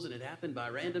molecules and it happened by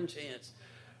random chance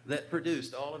that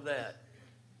produced all of that.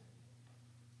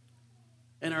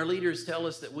 And our leaders tell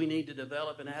us that we need to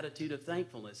develop an attitude of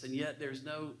thankfulness, and yet there's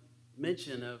no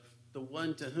mention of the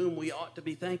one to whom we ought to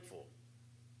be thankful.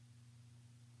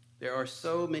 There are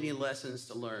so many lessons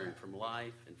to learn from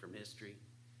life and from history.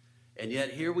 And yet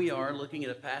here we are looking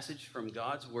at a passage from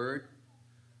God's Word,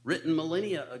 written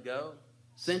millennia ago,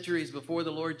 centuries before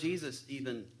the Lord Jesus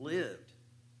even lived,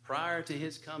 prior to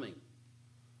his coming.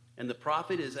 And the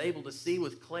prophet is able to see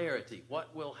with clarity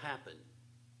what will happen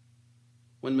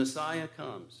when Messiah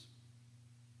comes.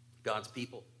 God's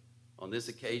people, on this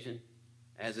occasion,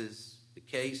 as is the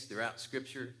case throughout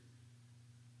Scripture,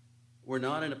 were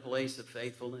not in a place of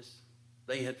faithfulness.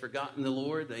 They had forgotten the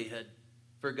Lord. They had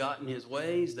forgotten his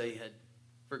ways. They had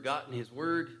forgotten his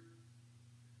word.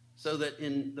 So that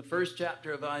in the first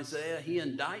chapter of Isaiah, he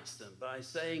indicts them by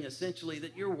saying essentially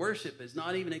that your worship is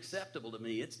not even acceptable to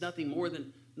me. It's nothing more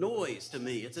than noise to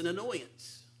me. It's an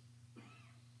annoyance.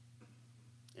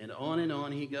 And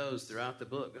on he goes throughout the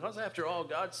book. Because after all,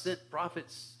 God sent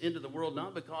prophets into the world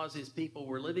not because his people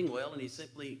were living well and he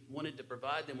simply wanted to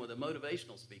provide them with a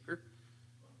motivational speaker.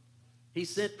 He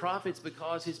sent prophets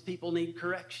because his people need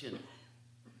correction.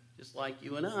 Just like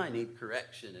you and I need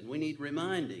correction, and we need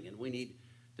reminding, and we need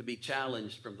to be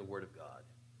challenged from the Word of God.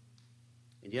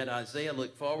 And yet Isaiah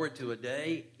looked forward to a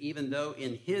day, even though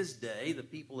in his day the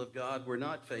people of God were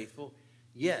not faithful,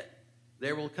 yet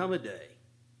there will come a day.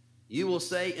 You will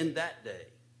say in that day,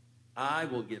 I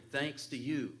will give thanks to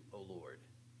you, O Lord.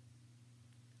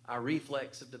 Our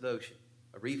reflex of devotion,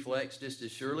 a reflex just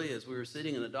as surely as we were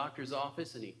sitting in the doctor's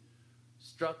office and he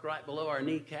struck right below our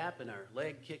kneecap and our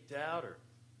leg kicked out, or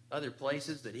other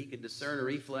places that he could discern a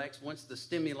reflex. Once the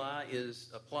stimuli is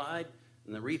applied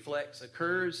and the reflex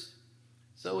occurs,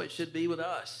 so it should be with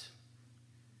us.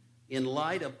 In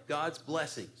light of God's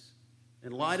blessings,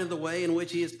 in light of the way in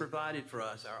which he has provided for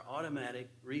us, our automatic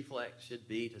reflex should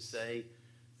be to say,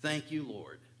 thank you,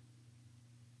 Lord.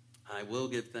 I will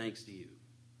give thanks to you.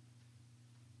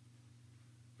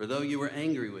 For though you were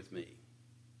angry with me,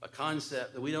 a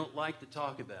concept that we don't like to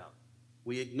talk about,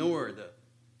 we ignore the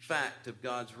fact of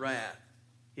God's wrath,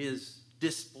 his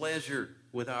displeasure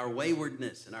with our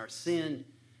waywardness and our sin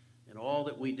and all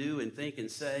that we do and think and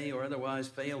say or otherwise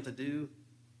fail to do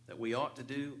that we ought to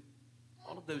do.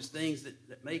 All of those things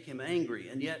that make him angry.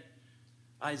 And yet,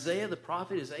 Isaiah the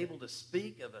prophet is able to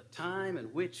speak of a time in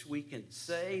which we can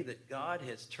say that God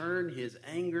has turned his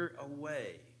anger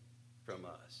away from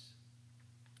us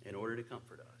in order to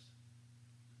comfort us.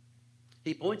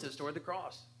 He points us toward the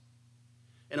cross.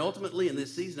 And ultimately, in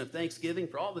this season of Thanksgiving,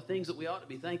 for all the things that we ought to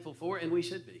be thankful for, and we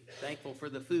should be, thankful for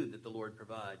the food that the Lord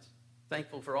provides,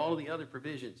 thankful for all of the other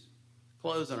provisions,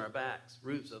 clothes on our backs,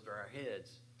 roofs over our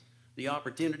heads, the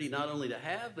opportunity not only to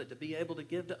have, but to be able to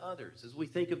give to others, as we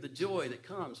think of the joy that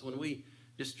comes when we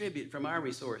distribute from our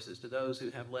resources to those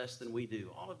who have less than we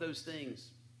do. All of those things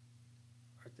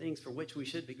are things for which we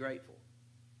should be grateful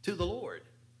to the Lord,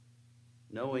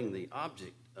 knowing the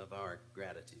object of our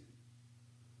gratitude.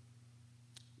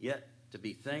 Yet, to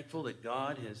be thankful that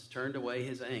God has turned away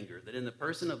his anger, that in the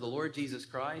person of the Lord Jesus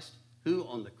Christ, who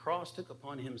on the cross took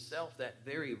upon himself that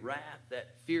very wrath,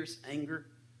 that fierce anger,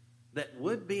 that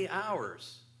would be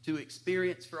ours to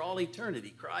experience for all eternity.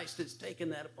 Christ has taken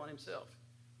that upon himself.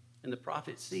 And the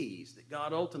prophet sees that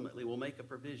God ultimately will make a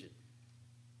provision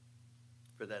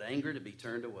for that anger to be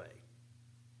turned away.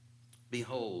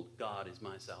 Behold, God is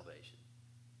my salvation.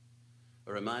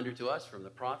 A reminder to us from the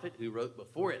prophet who wrote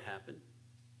before it happened,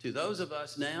 to those of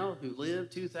us now who live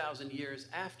 2,000 years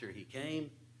after he came,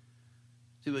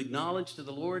 to acknowledge to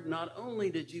the Lord, not only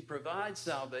did you provide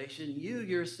salvation, you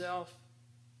yourself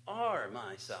are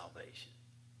my salvation.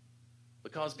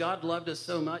 Because God loved us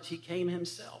so much, he came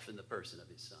himself in the person of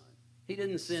his Son. He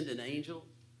didn't send an angel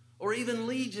or even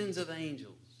legions of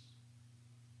angels.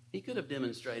 He could have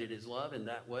demonstrated his love in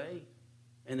that way,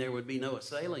 and there would be no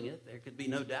assailing it. There could be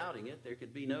no doubting it. There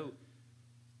could be no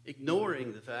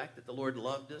ignoring the fact that the Lord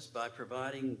loved us by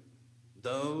providing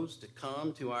those to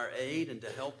come to our aid and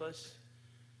to help us.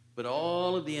 But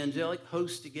all of the angelic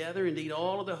hosts together, indeed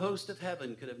all of the host of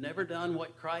heaven, could have never done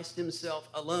what Christ himself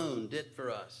alone did for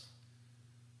us.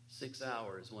 6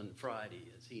 hours one Friday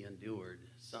as he endured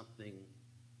something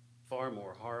far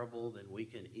more horrible than we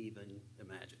can even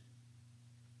imagine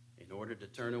in order to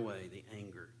turn away the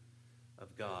anger of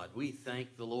God. We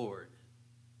thank the Lord,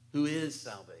 who is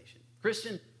salvation.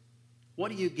 Christian,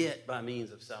 what do you get by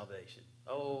means of salvation?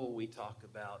 Oh, we talk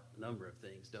about a number of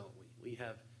things, don't we?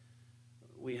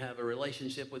 We have a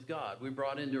relationship with God. We're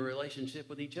brought into a relationship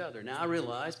with each other. Now, I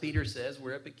realize Peter says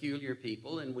we're a peculiar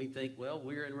people, and we think, well,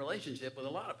 we're in relationship with a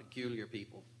lot of peculiar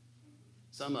people.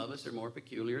 Some of us are more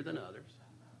peculiar than others.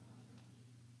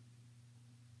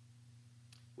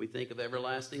 We think of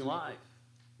everlasting life,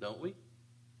 don't we?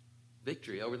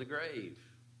 Victory over the grave.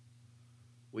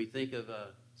 We think of a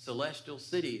celestial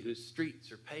city whose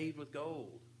streets are paved with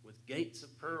gold, with gates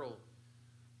of pearl.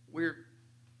 We're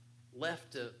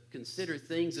left to consider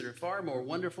things that are far more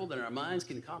wonderful than our minds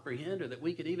can comprehend or that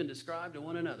we could even describe to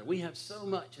one another. We have so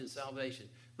much in salvation.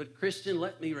 But Christian,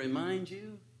 let me remind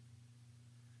you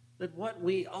that what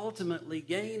we ultimately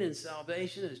gain in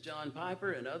salvation, as John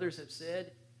Piper and others have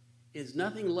said, is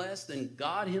nothing less than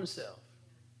God himself.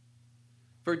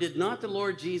 For did not the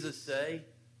Lord Jesus say,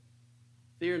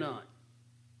 "Fear not,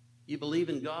 you believe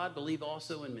in God, believe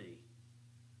also in me.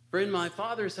 For in my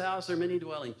Father's house are many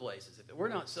dwelling places." If it were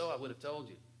not so, I would have told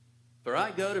you. For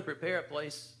I go to prepare a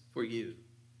place for you.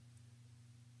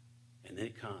 And then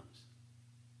it comes.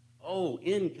 Oh,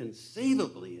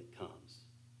 inconceivably it comes.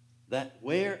 That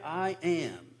where I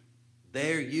am,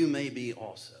 there you may be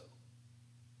also.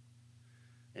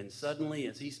 And suddenly,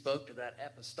 as he spoke to that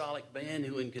apostolic band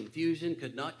who in confusion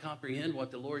could not comprehend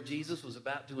what the Lord Jesus was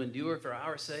about to endure for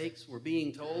our sakes, were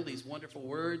being told these wonderful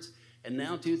words. And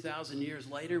now, 2,000 years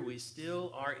later, we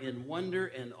still are in wonder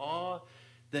and awe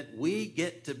that we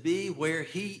get to be where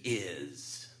he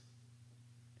is,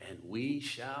 and we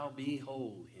shall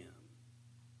behold him.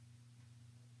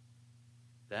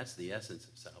 That's the essence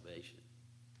of salvation.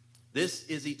 This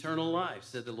is eternal life,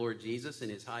 said the Lord Jesus in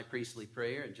his high priestly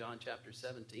prayer in John chapter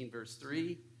 17, verse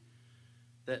 3,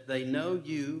 that they know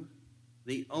you,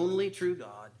 the only true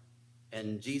God,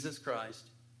 and Jesus Christ,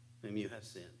 whom you have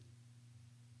sent.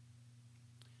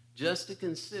 Just to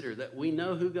consider that we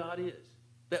know who God is,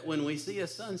 that when we see a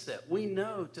sunset, we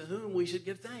know to whom we should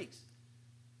give thanks,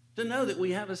 to know that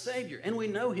we have a Savior, and we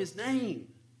know his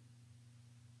name.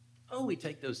 Oh, we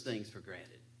take those things for granted.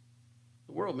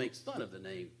 The world makes fun of the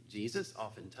name Jesus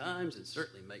oftentimes, and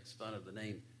certainly makes fun of the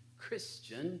name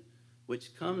Christian,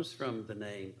 which comes from the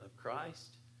name of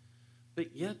Christ.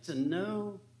 But yet to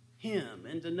know him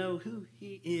and to know who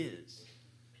he is,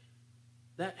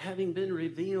 that having been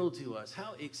revealed to us,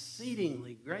 how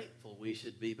exceedingly grateful we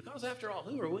should be. Because after all,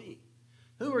 who are we?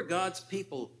 Who are God's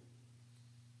people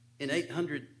in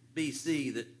 800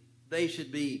 BC that they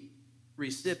should be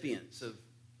recipients of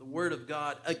the Word of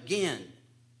God again,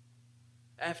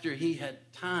 after he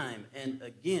had time and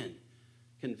again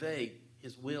conveyed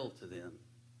his will to them,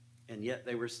 and yet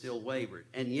they were still wayward,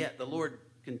 and yet the Lord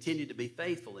continued to be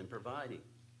faithful in providing.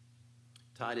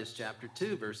 Titus chapter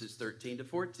 2, verses 13 to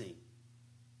 14,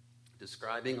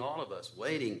 describing all of us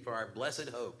waiting for our blessed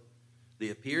hope,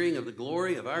 the appearing of the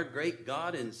glory of our great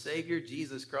God and Savior,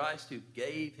 Jesus Christ, who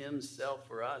gave himself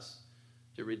for us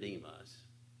to redeem us.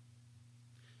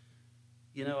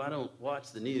 You know, I don't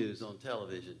watch the news on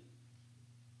television.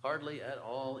 Hardly at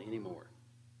all anymore.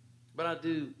 But I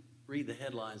do read the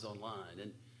headlines online.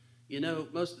 And, you know,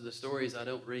 most of the stories I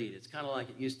don't read. It's kind of like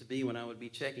it used to be when I would be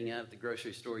checking out at the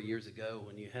grocery store years ago,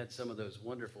 when you had some of those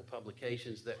wonderful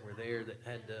publications that were there that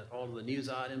had all of the news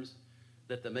items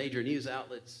that the major news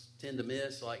outlets tend to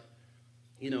miss. Like,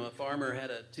 you know, a farmer had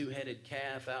a two-headed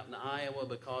calf out in Iowa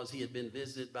because he had been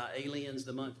visited by aliens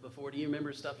the month before. Do you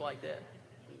remember stuff like that?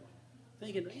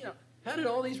 Thinking, you know, how did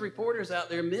all these reporters out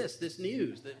there miss this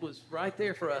news that was right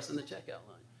there for us in the checkout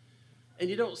line? And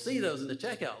you don't see those in the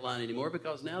checkout line anymore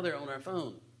because now they're on our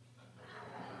phone.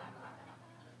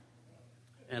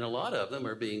 And a lot of them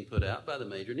are being put out by the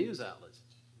major news outlets.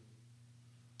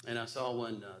 And I saw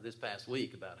one this past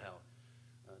week about how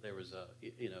there was a,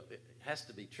 you know, it has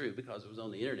to be true because it was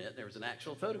on the internet. There was an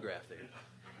actual photograph there.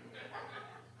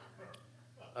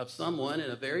 of someone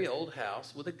in a very old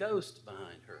house with a ghost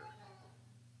behind her.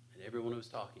 And everyone was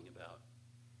talking about.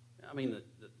 I mean,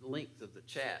 the length of the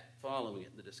chat following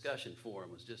it, the discussion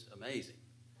forum was just amazing.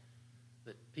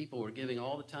 That people were giving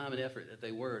all the time and effort that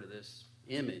they were to this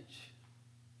image.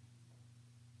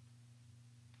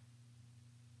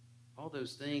 All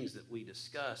those things that we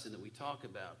discuss and that we talk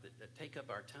about that take up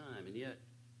our time, and yet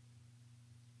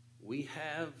we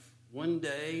have one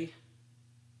day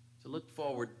to look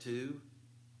forward to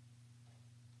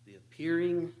the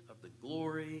appearing of the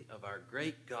glory of our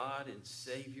great God and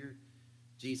Savior,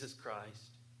 Jesus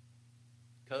Christ.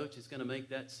 Coach is going to make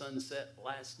that sunset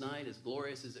last night, as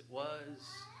glorious as it was,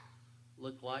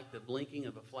 look like the blinking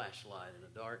of a flashlight in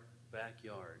a dark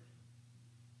backyard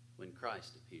when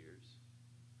Christ appears.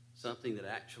 Something that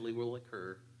actually will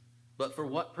occur. But for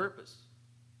what purpose?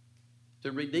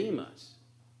 To redeem us.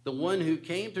 The one who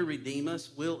came to redeem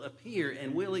us will appear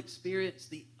and will experience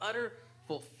the utter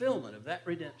fulfillment of that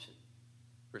redemption.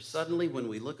 For suddenly, when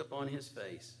we look upon his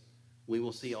face, we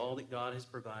will see all that God has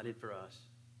provided for us.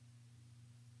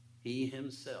 He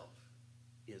himself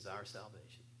is our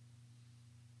salvation.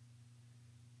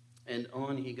 And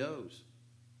on he goes.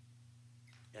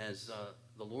 As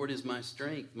the Lord is my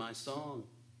strength, my song.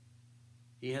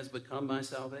 He has become my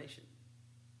salvation.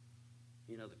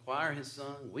 You know, the choir has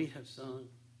sung, we have sung.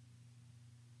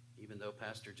 Even though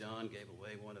Pastor John gave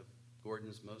away one of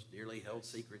Gordon's most dearly held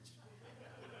secrets.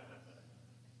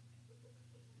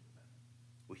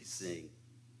 We sing.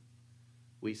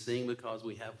 We sing because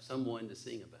we have someone to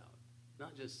sing about,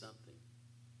 not just something.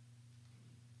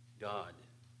 God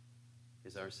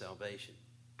is our salvation.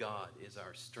 God is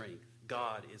our strength.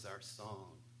 God is our song.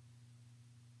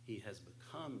 He has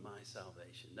become my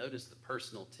salvation. Notice the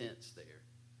personal tense there.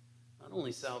 Not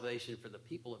only salvation for the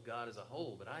people of God as a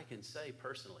whole, but I can say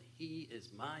personally, he is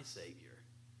my Savior.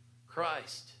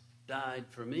 Christ died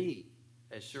for me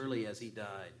as surely as he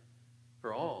died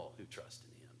for all who trust in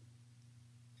him.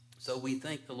 So we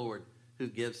thank the Lord who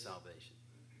gives salvation.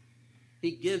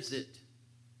 He gives it.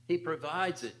 He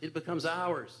provides it. It becomes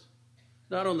ours.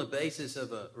 Not on the basis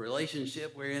of a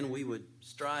relationship wherein we would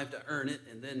strive to earn it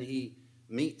and then he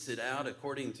metes it out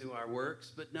according to our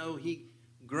works, but no, he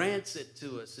grants it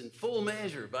to us in full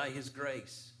measure by his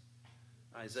grace.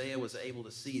 Isaiah was able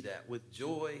to see that. With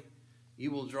joy,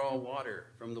 you will draw water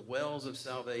from the wells of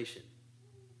salvation.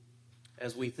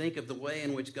 As we think of the way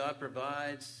in which God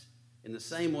provides, in the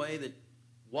same way that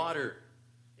water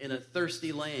in a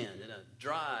thirsty land, in a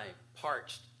dry,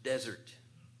 parched desert,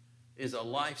 is a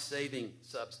life-saving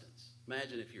substance.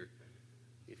 Imagine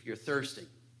if you're thirsting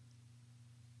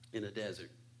in a desert.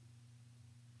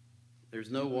 There's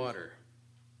no water.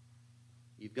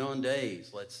 You've gone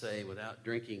days, let's say, without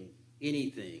drinking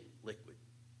anything liquid.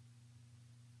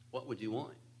 What would you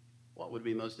want? What would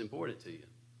be most important to you?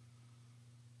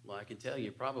 Well, I can tell you,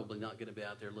 you're probably not going to be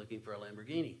out there looking for a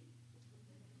Lamborghini.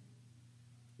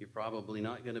 You're probably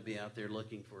not going to be out there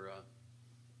looking for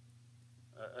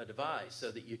a device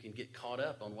so that you can get caught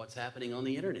up on what's happening on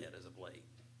the internet as of late.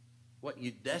 What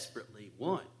you desperately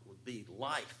want would be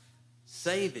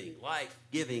life-saving,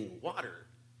 life-giving water.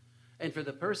 And for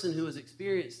the person who has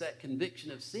experienced that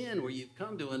conviction of sin, where you've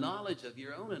come to a knowledge of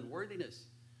your own unworthiness,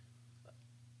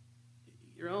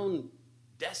 your own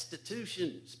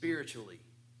destitution, spiritually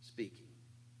speaking,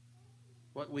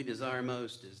 what we desire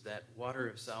most is that water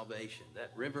of salvation,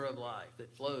 that river of life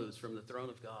that flows from the throne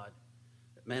of God,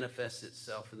 that manifests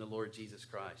itself in the Lord Jesus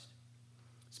Christ.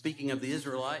 Speaking of the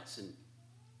Israelites in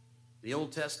the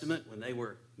Old Testament, when they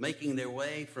were making their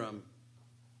way from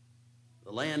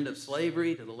the land of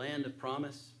slavery to the land of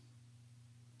promise,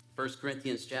 1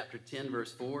 Corinthians chapter 10,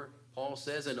 verse 4, Paul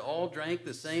says, "And all drank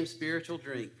the same spiritual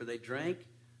drink, for they drank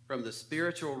from the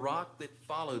spiritual rock that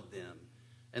followed them,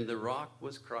 and the rock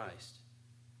was Christ."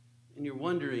 And you're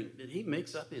wondering, did he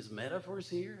mix up his metaphors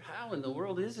here? How in the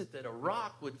world is it that a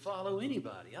rock would follow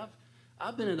anybody?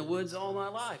 I've been in the woods all my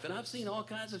life, and I've seen all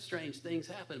kinds of strange things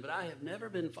happen, but I have never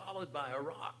been followed by a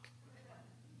rock.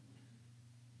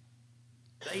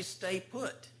 They stay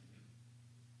put.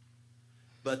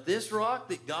 But this rock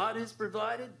that God has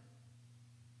provided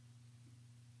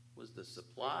was the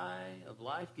supply of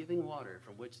life-giving water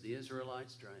from which the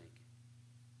Israelites drank.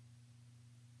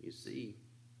 You see,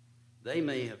 they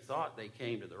may have thought they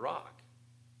came to the rock,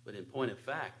 but in point of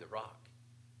fact, the rock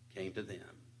came to them.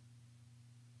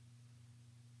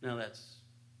 Now that's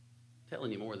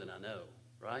telling you more than I know,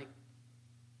 right?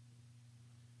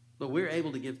 But we're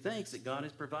able to give thanks that God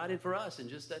has provided for us in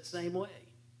just that same way.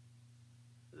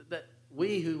 That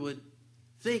we who would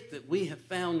think that we have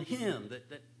found him,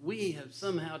 that we have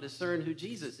somehow discerned who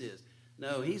Jesus is.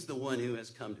 No, he's the one who has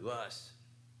come to us.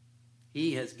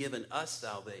 He has given us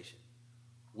salvation.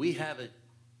 We haven't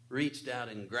reached out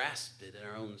and grasped it in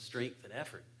our own strength and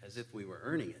effort as if we were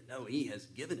earning it. No, he has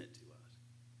given it to us.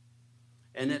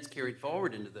 And that's carried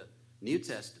forward into the New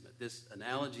Testament, this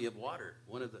analogy of water,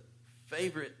 one of the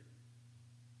favorite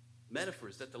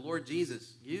metaphors that the Lord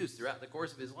Jesus used throughout the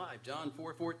course of his life, John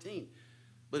 4:14.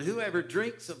 But whoever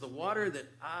drinks of the water that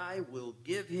I will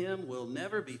give him will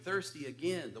never be thirsty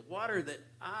again. The water that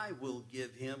I will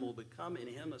give him will become in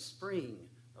him a spring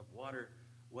of water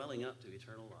welling up to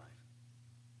eternal life.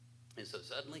 And so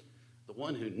suddenly, the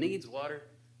one who needs water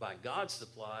by God's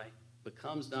supply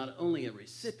becomes not only a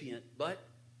recipient, but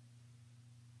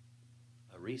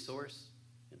a resource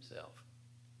himself.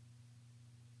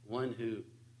 One who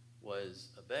was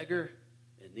a beggar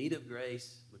in need of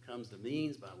grace becomes the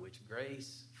means by which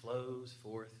grace flows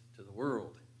forth to the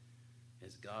world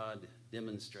as God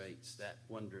demonstrates that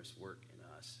wondrous work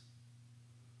in us.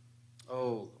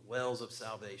 Oh, wells of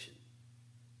salvation.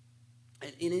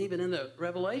 And even in the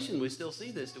Revelation, we still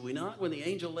see this, do we not? When the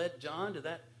angel led John to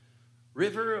that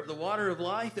river of the water of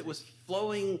life that was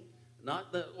flowing,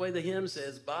 not the way the hymn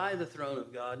says, by the throne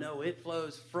of God. No, it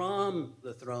flows from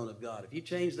the throne of God. If you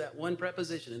change that one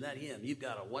preposition in that hymn, you've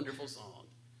got a wonderful song.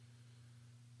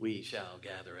 We shall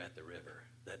gather at the river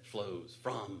that flows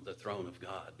from the throne of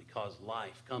God, because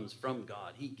life comes from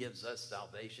God. He gives us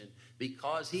salvation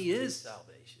because he is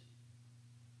salvation.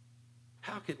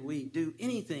 How could we do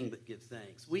anything but give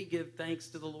thanks? We give thanks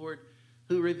to the Lord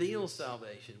who reveals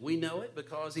salvation. We know it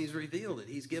because he's revealed it.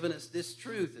 He's given us this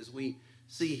truth as we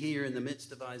see here in the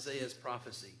midst of Isaiah's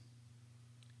prophecy.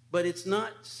 But it's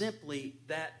not simply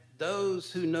that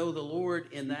those who know the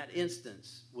Lord in that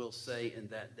instance will say in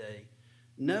that day.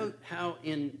 Note how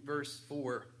in verse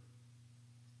 4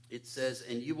 it says,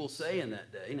 and you will say in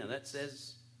that day. Now that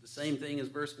says the same thing as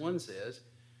verse 1 says.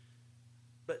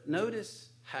 But notice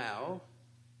how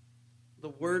the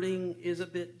wording is a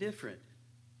bit different.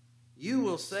 You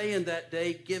will say in that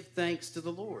day, give thanks to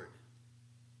the Lord.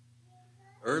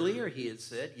 Earlier he had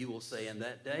said, you will say in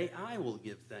that day, I will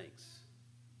give thanks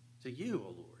to you, O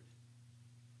Lord.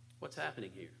 What's happening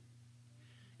here?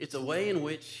 It's a way in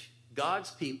which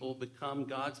God's people become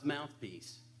God's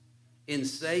mouthpiece in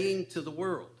saying to the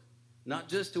world, not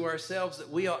just to ourselves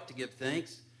that we ought to give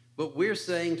thanks, but we're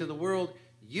saying to the world,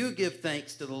 you give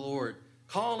thanks to the Lord.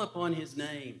 Call upon his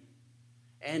name.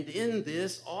 And in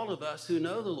this, all of us who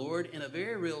know the Lord, in a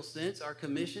very real sense, are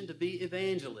commissioned to be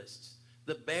evangelists,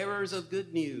 the bearers of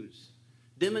good news,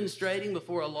 demonstrating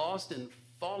before a lost and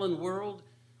fallen world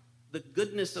the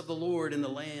goodness of the Lord in the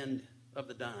land of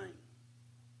the dying.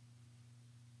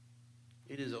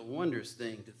 It is a wondrous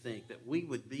thing to think that we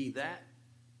would be that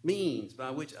means by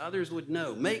which others would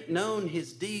know, make known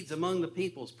his deeds among the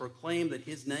peoples, proclaim that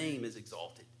his name is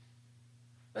exalted.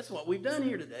 That's what we've done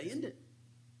here today, isn't it?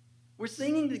 We're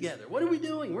singing together. What are we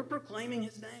doing? We're proclaiming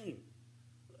his name.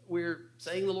 We're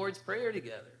saying the Lord's Prayer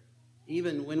together.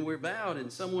 Even when we're bowed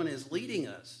and someone is leading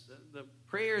us, the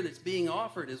prayer that's being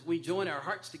offered as we join our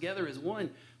hearts together as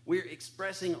one, we're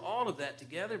expressing all of that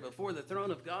together before the throne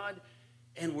of God,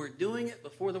 and we're doing it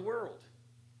before the world.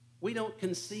 We don't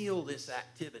conceal this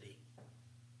activity.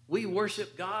 We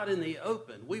worship God in the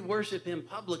open. We worship him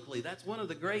publicly. That's one of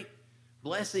the great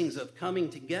blessings of coming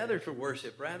together for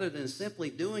worship rather than simply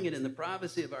doing it in the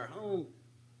privacy of our home.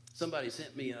 Somebody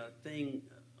sent me a thing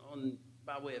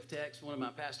by way of text, one of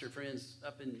my pastor friends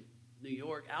up in New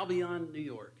York, Albion, New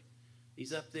York.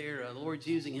 He's up there. The Lord's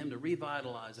using him to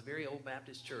revitalize a very old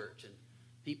Baptist church, and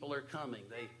people are coming.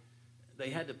 They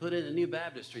had to put in a new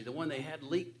baptistry. The one they had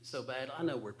leaked so bad. I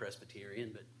know we're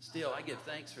Presbyterian, but still, I give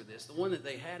thanks for this. The one that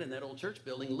they had in that old church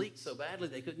building leaked so badly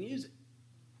they couldn't use it.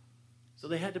 So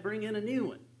they had to bring in a new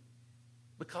one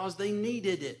because they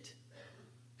needed it.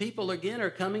 People, again,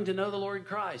 are coming to know the Lord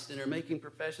Christ and are making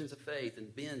professions of faith.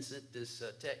 And Ben sent this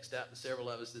text out to several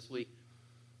of us this week,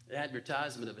 an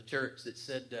advertisement of a church that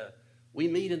said, we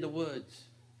meet in the woods.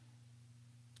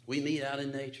 We meet out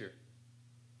in nature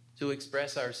to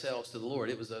express ourselves to the Lord.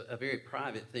 It was a very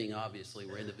private thing, obviously,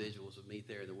 where individuals would meet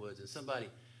there in the woods. And somebody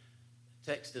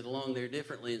texted along there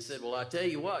differently and said, well, I tell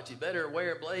you what, you better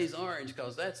wear blaze orange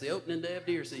because that's the opening day of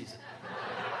deer season.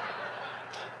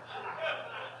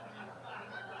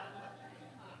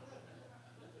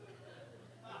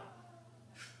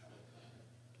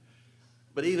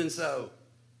 But even so,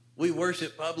 we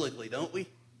worship publicly, don't we?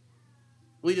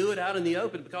 We do it out in the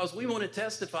open because we want to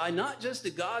testify not just to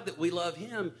God that we love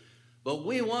him, but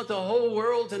we want the whole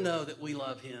world to know that we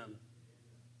love him.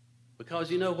 Because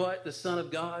you know what? The Son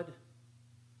of God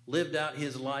lived out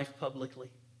his life publicly.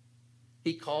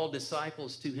 He called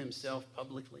disciples to himself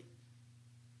publicly.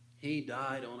 He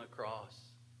died on a cross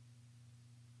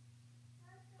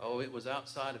Oh, it was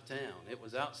outside of town. It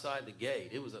was outside the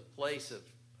gate. It was a place of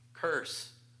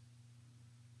curse.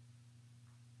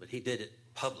 But he did it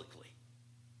publicly.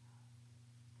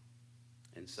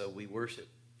 And so we worship.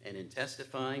 And in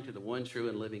testifying to the one true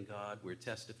and living God, we're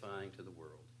testifying to the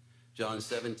world. John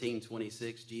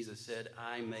 17:26, Jesus said,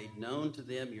 I made known to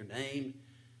them your name,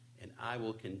 and I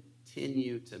will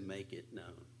continue to make it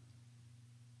known.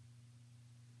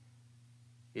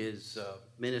 His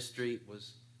ministry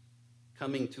was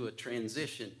coming to a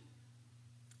transition.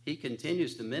 He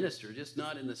continues to minister, just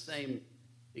not in the same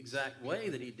exact way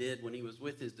that he did when he was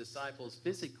with his disciples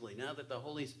physically. Now that the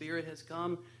Holy Spirit has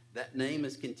come, that name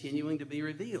is continuing to be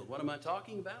revealed. What am I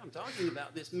talking about? I'm talking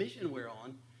about this mission we're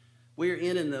on. We're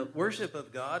in the worship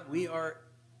of God. We are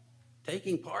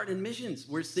taking part in missions.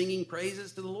 We're singing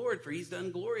praises to the Lord, for he's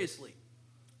done gloriously.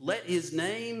 Let his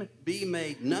name be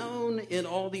made known in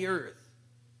all the earth.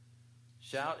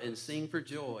 Shout and sing for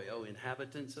joy, O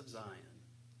inhabitants of Zion.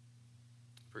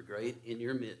 For great in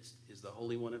your midst is the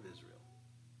Holy One of Israel.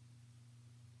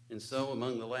 And so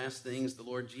among the last things the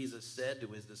Lord Jesus said to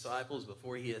his disciples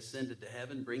before he ascended to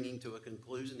heaven, bringing to a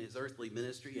conclusion his earthly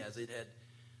ministry as it had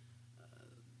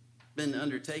been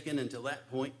undertaken until that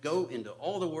point, go into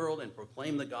all the world and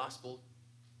proclaim the gospel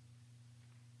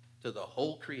to the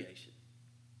whole creation.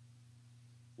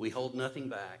 We hold nothing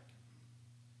back.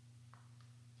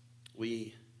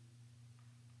 We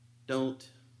don't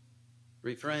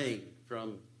refrain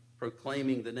from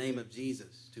proclaiming the name of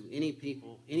Jesus to any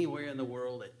people anywhere in the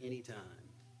world at any time.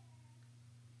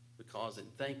 Because in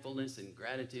thankfulness and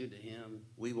gratitude to him,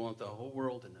 we want the whole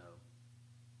world to know,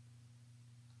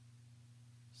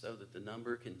 so that the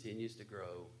number continues to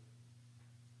grow,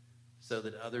 so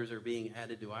that others are being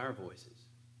added to our voices,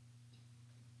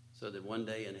 so that one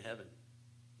day in heaven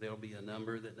there'll be a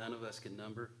number that none of us can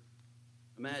number.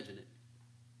 Imagine it.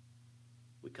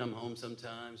 We come home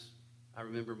sometimes. I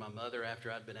remember my mother,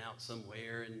 after I'd been out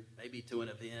somewhere and maybe to an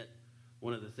event,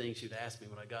 one of the things she'd ask me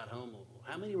when I got home, well,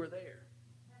 how many were there?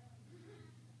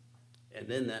 And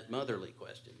then that motherly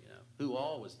question, who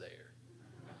all was there?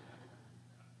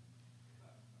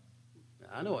 Now,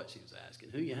 I know what she was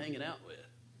asking. Who you hanging out with?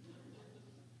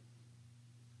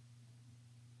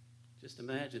 Just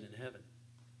imagine in heaven,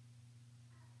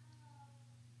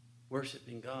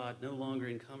 worshiping God, no longer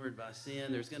encumbered by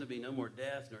sin. There's going to be no more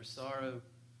death, nor sorrow,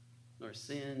 nor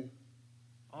sin.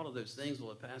 All of those things will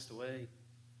have passed away.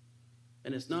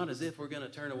 And it's not as if we're going to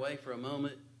turn away for a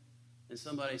moment and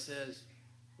somebody says,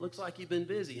 looks like you've been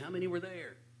busy. How many were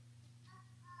there?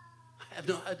 I have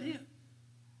no idea.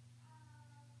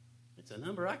 It's a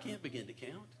number I can't begin to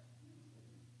count,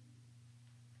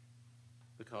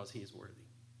 because he is worthy.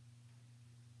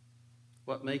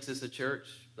 What makes us a church?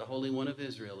 The Holy One of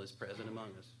Israel is present among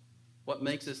us. What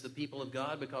makes us the people of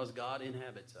God? Because God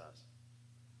inhabits us.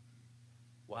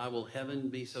 Why will heaven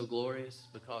be so glorious?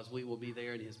 Because we will be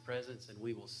there in his presence, and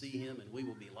we will see him, and we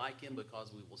will be like him,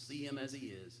 because we will see him as he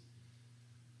is,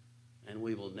 and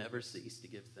we will never cease to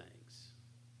give thanks.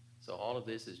 So all of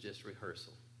this is just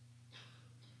rehearsal.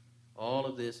 All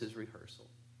of this is rehearsal.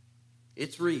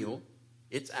 It's real.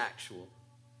 It's actual.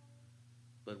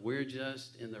 But we're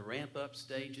just in the ramp-up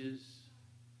stages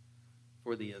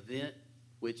for the event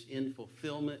which in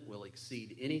fulfillment will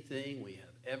exceed anything we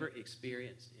have ever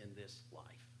experienced in this life.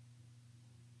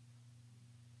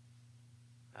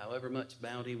 However much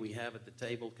bounty we have at the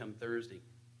table come Thursday,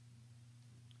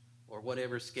 or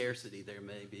whatever scarcity there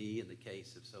may be in the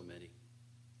case of so many,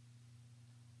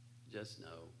 just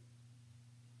know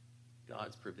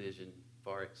God's provision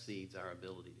far exceeds our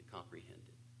ability to comprehend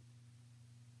it,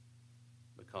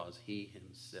 because he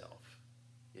himself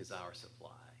is our supply.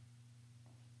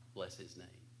 Bless his name.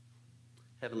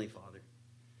 Heavenly Father,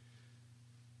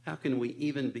 how can we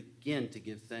even begin to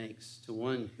give thanks to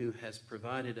one who has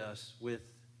provided us with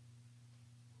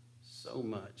so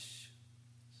much?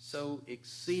 So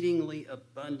exceedingly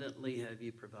abundantly have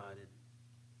you provided.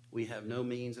 We have no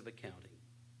means of accounting.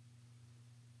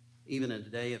 Even in a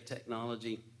day of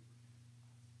technology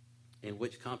in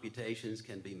which computations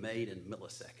can be made in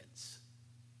milliseconds,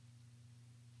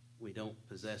 we don't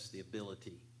possess the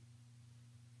ability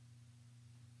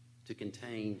to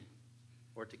contain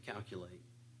or to calculate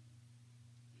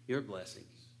your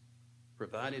blessings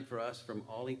provided for us from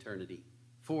all eternity,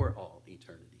 for all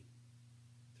eternity,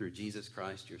 through Jesus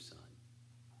Christ, your Son.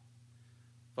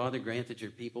 Father, grant that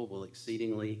your people will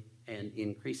exceedingly and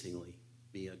increasingly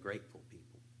be a grateful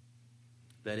people,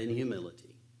 that in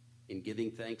humility, in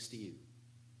giving thanks to you,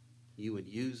 you would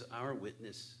use our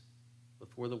witness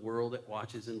before the world that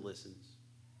watches and listens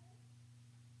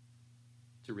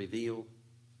to reveal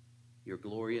your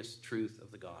glorious truth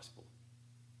of the gospel,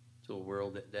 to a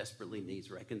world that desperately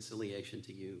needs reconciliation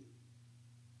to you.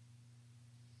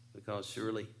 Because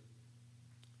surely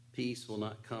peace will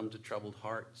not come to troubled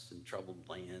hearts and troubled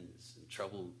lands and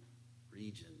troubled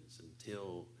regions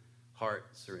until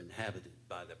hearts are inhabited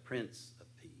by the Prince of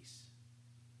Peace,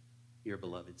 your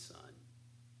beloved Son.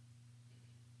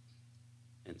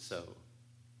 And so,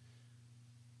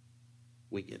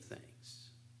 we give thanks.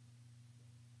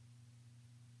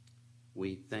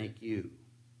 We thank you.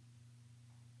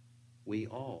 We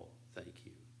all thank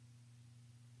you,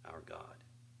 our God,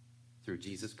 through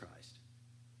Jesus Christ.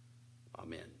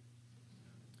 Amen.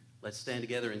 Let's stand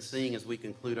together and sing as we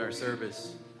conclude our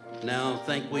service. Now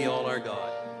thank we all our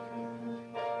God.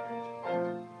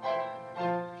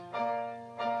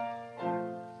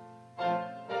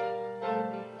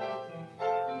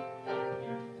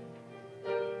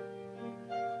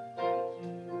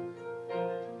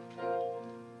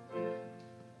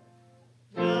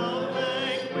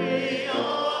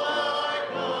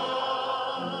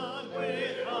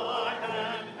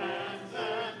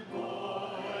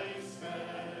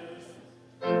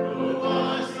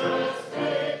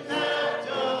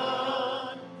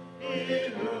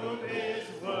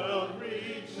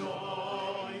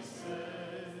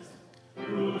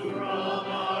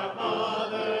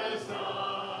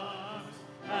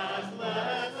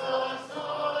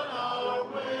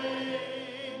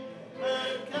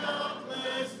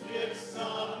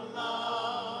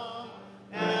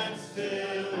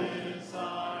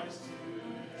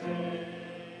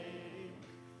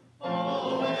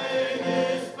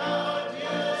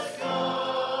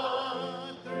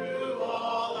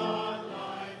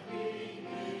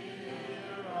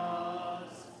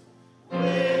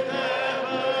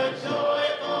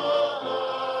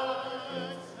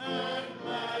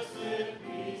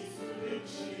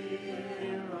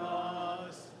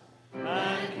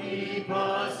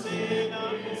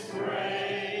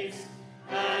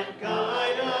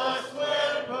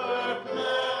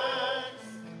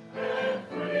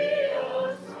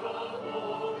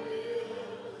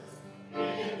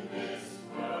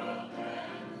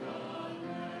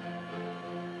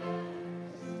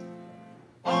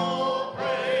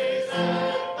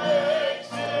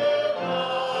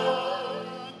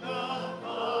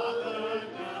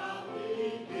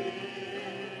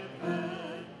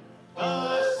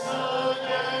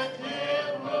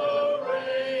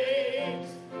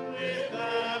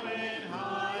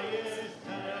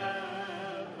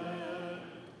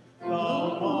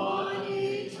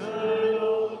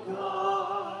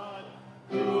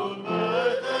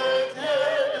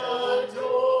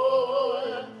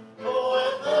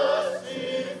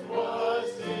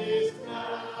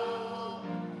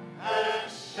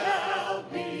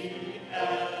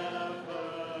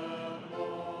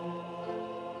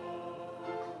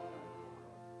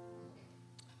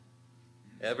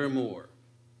 Evermore.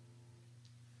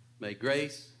 May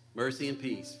grace, mercy, and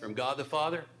peace from God the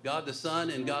Father, God the Son,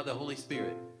 and God the Holy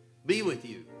Spirit be with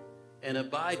you and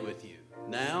abide with you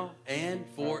now and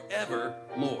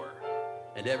forevermore.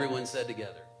 And everyone said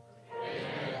together,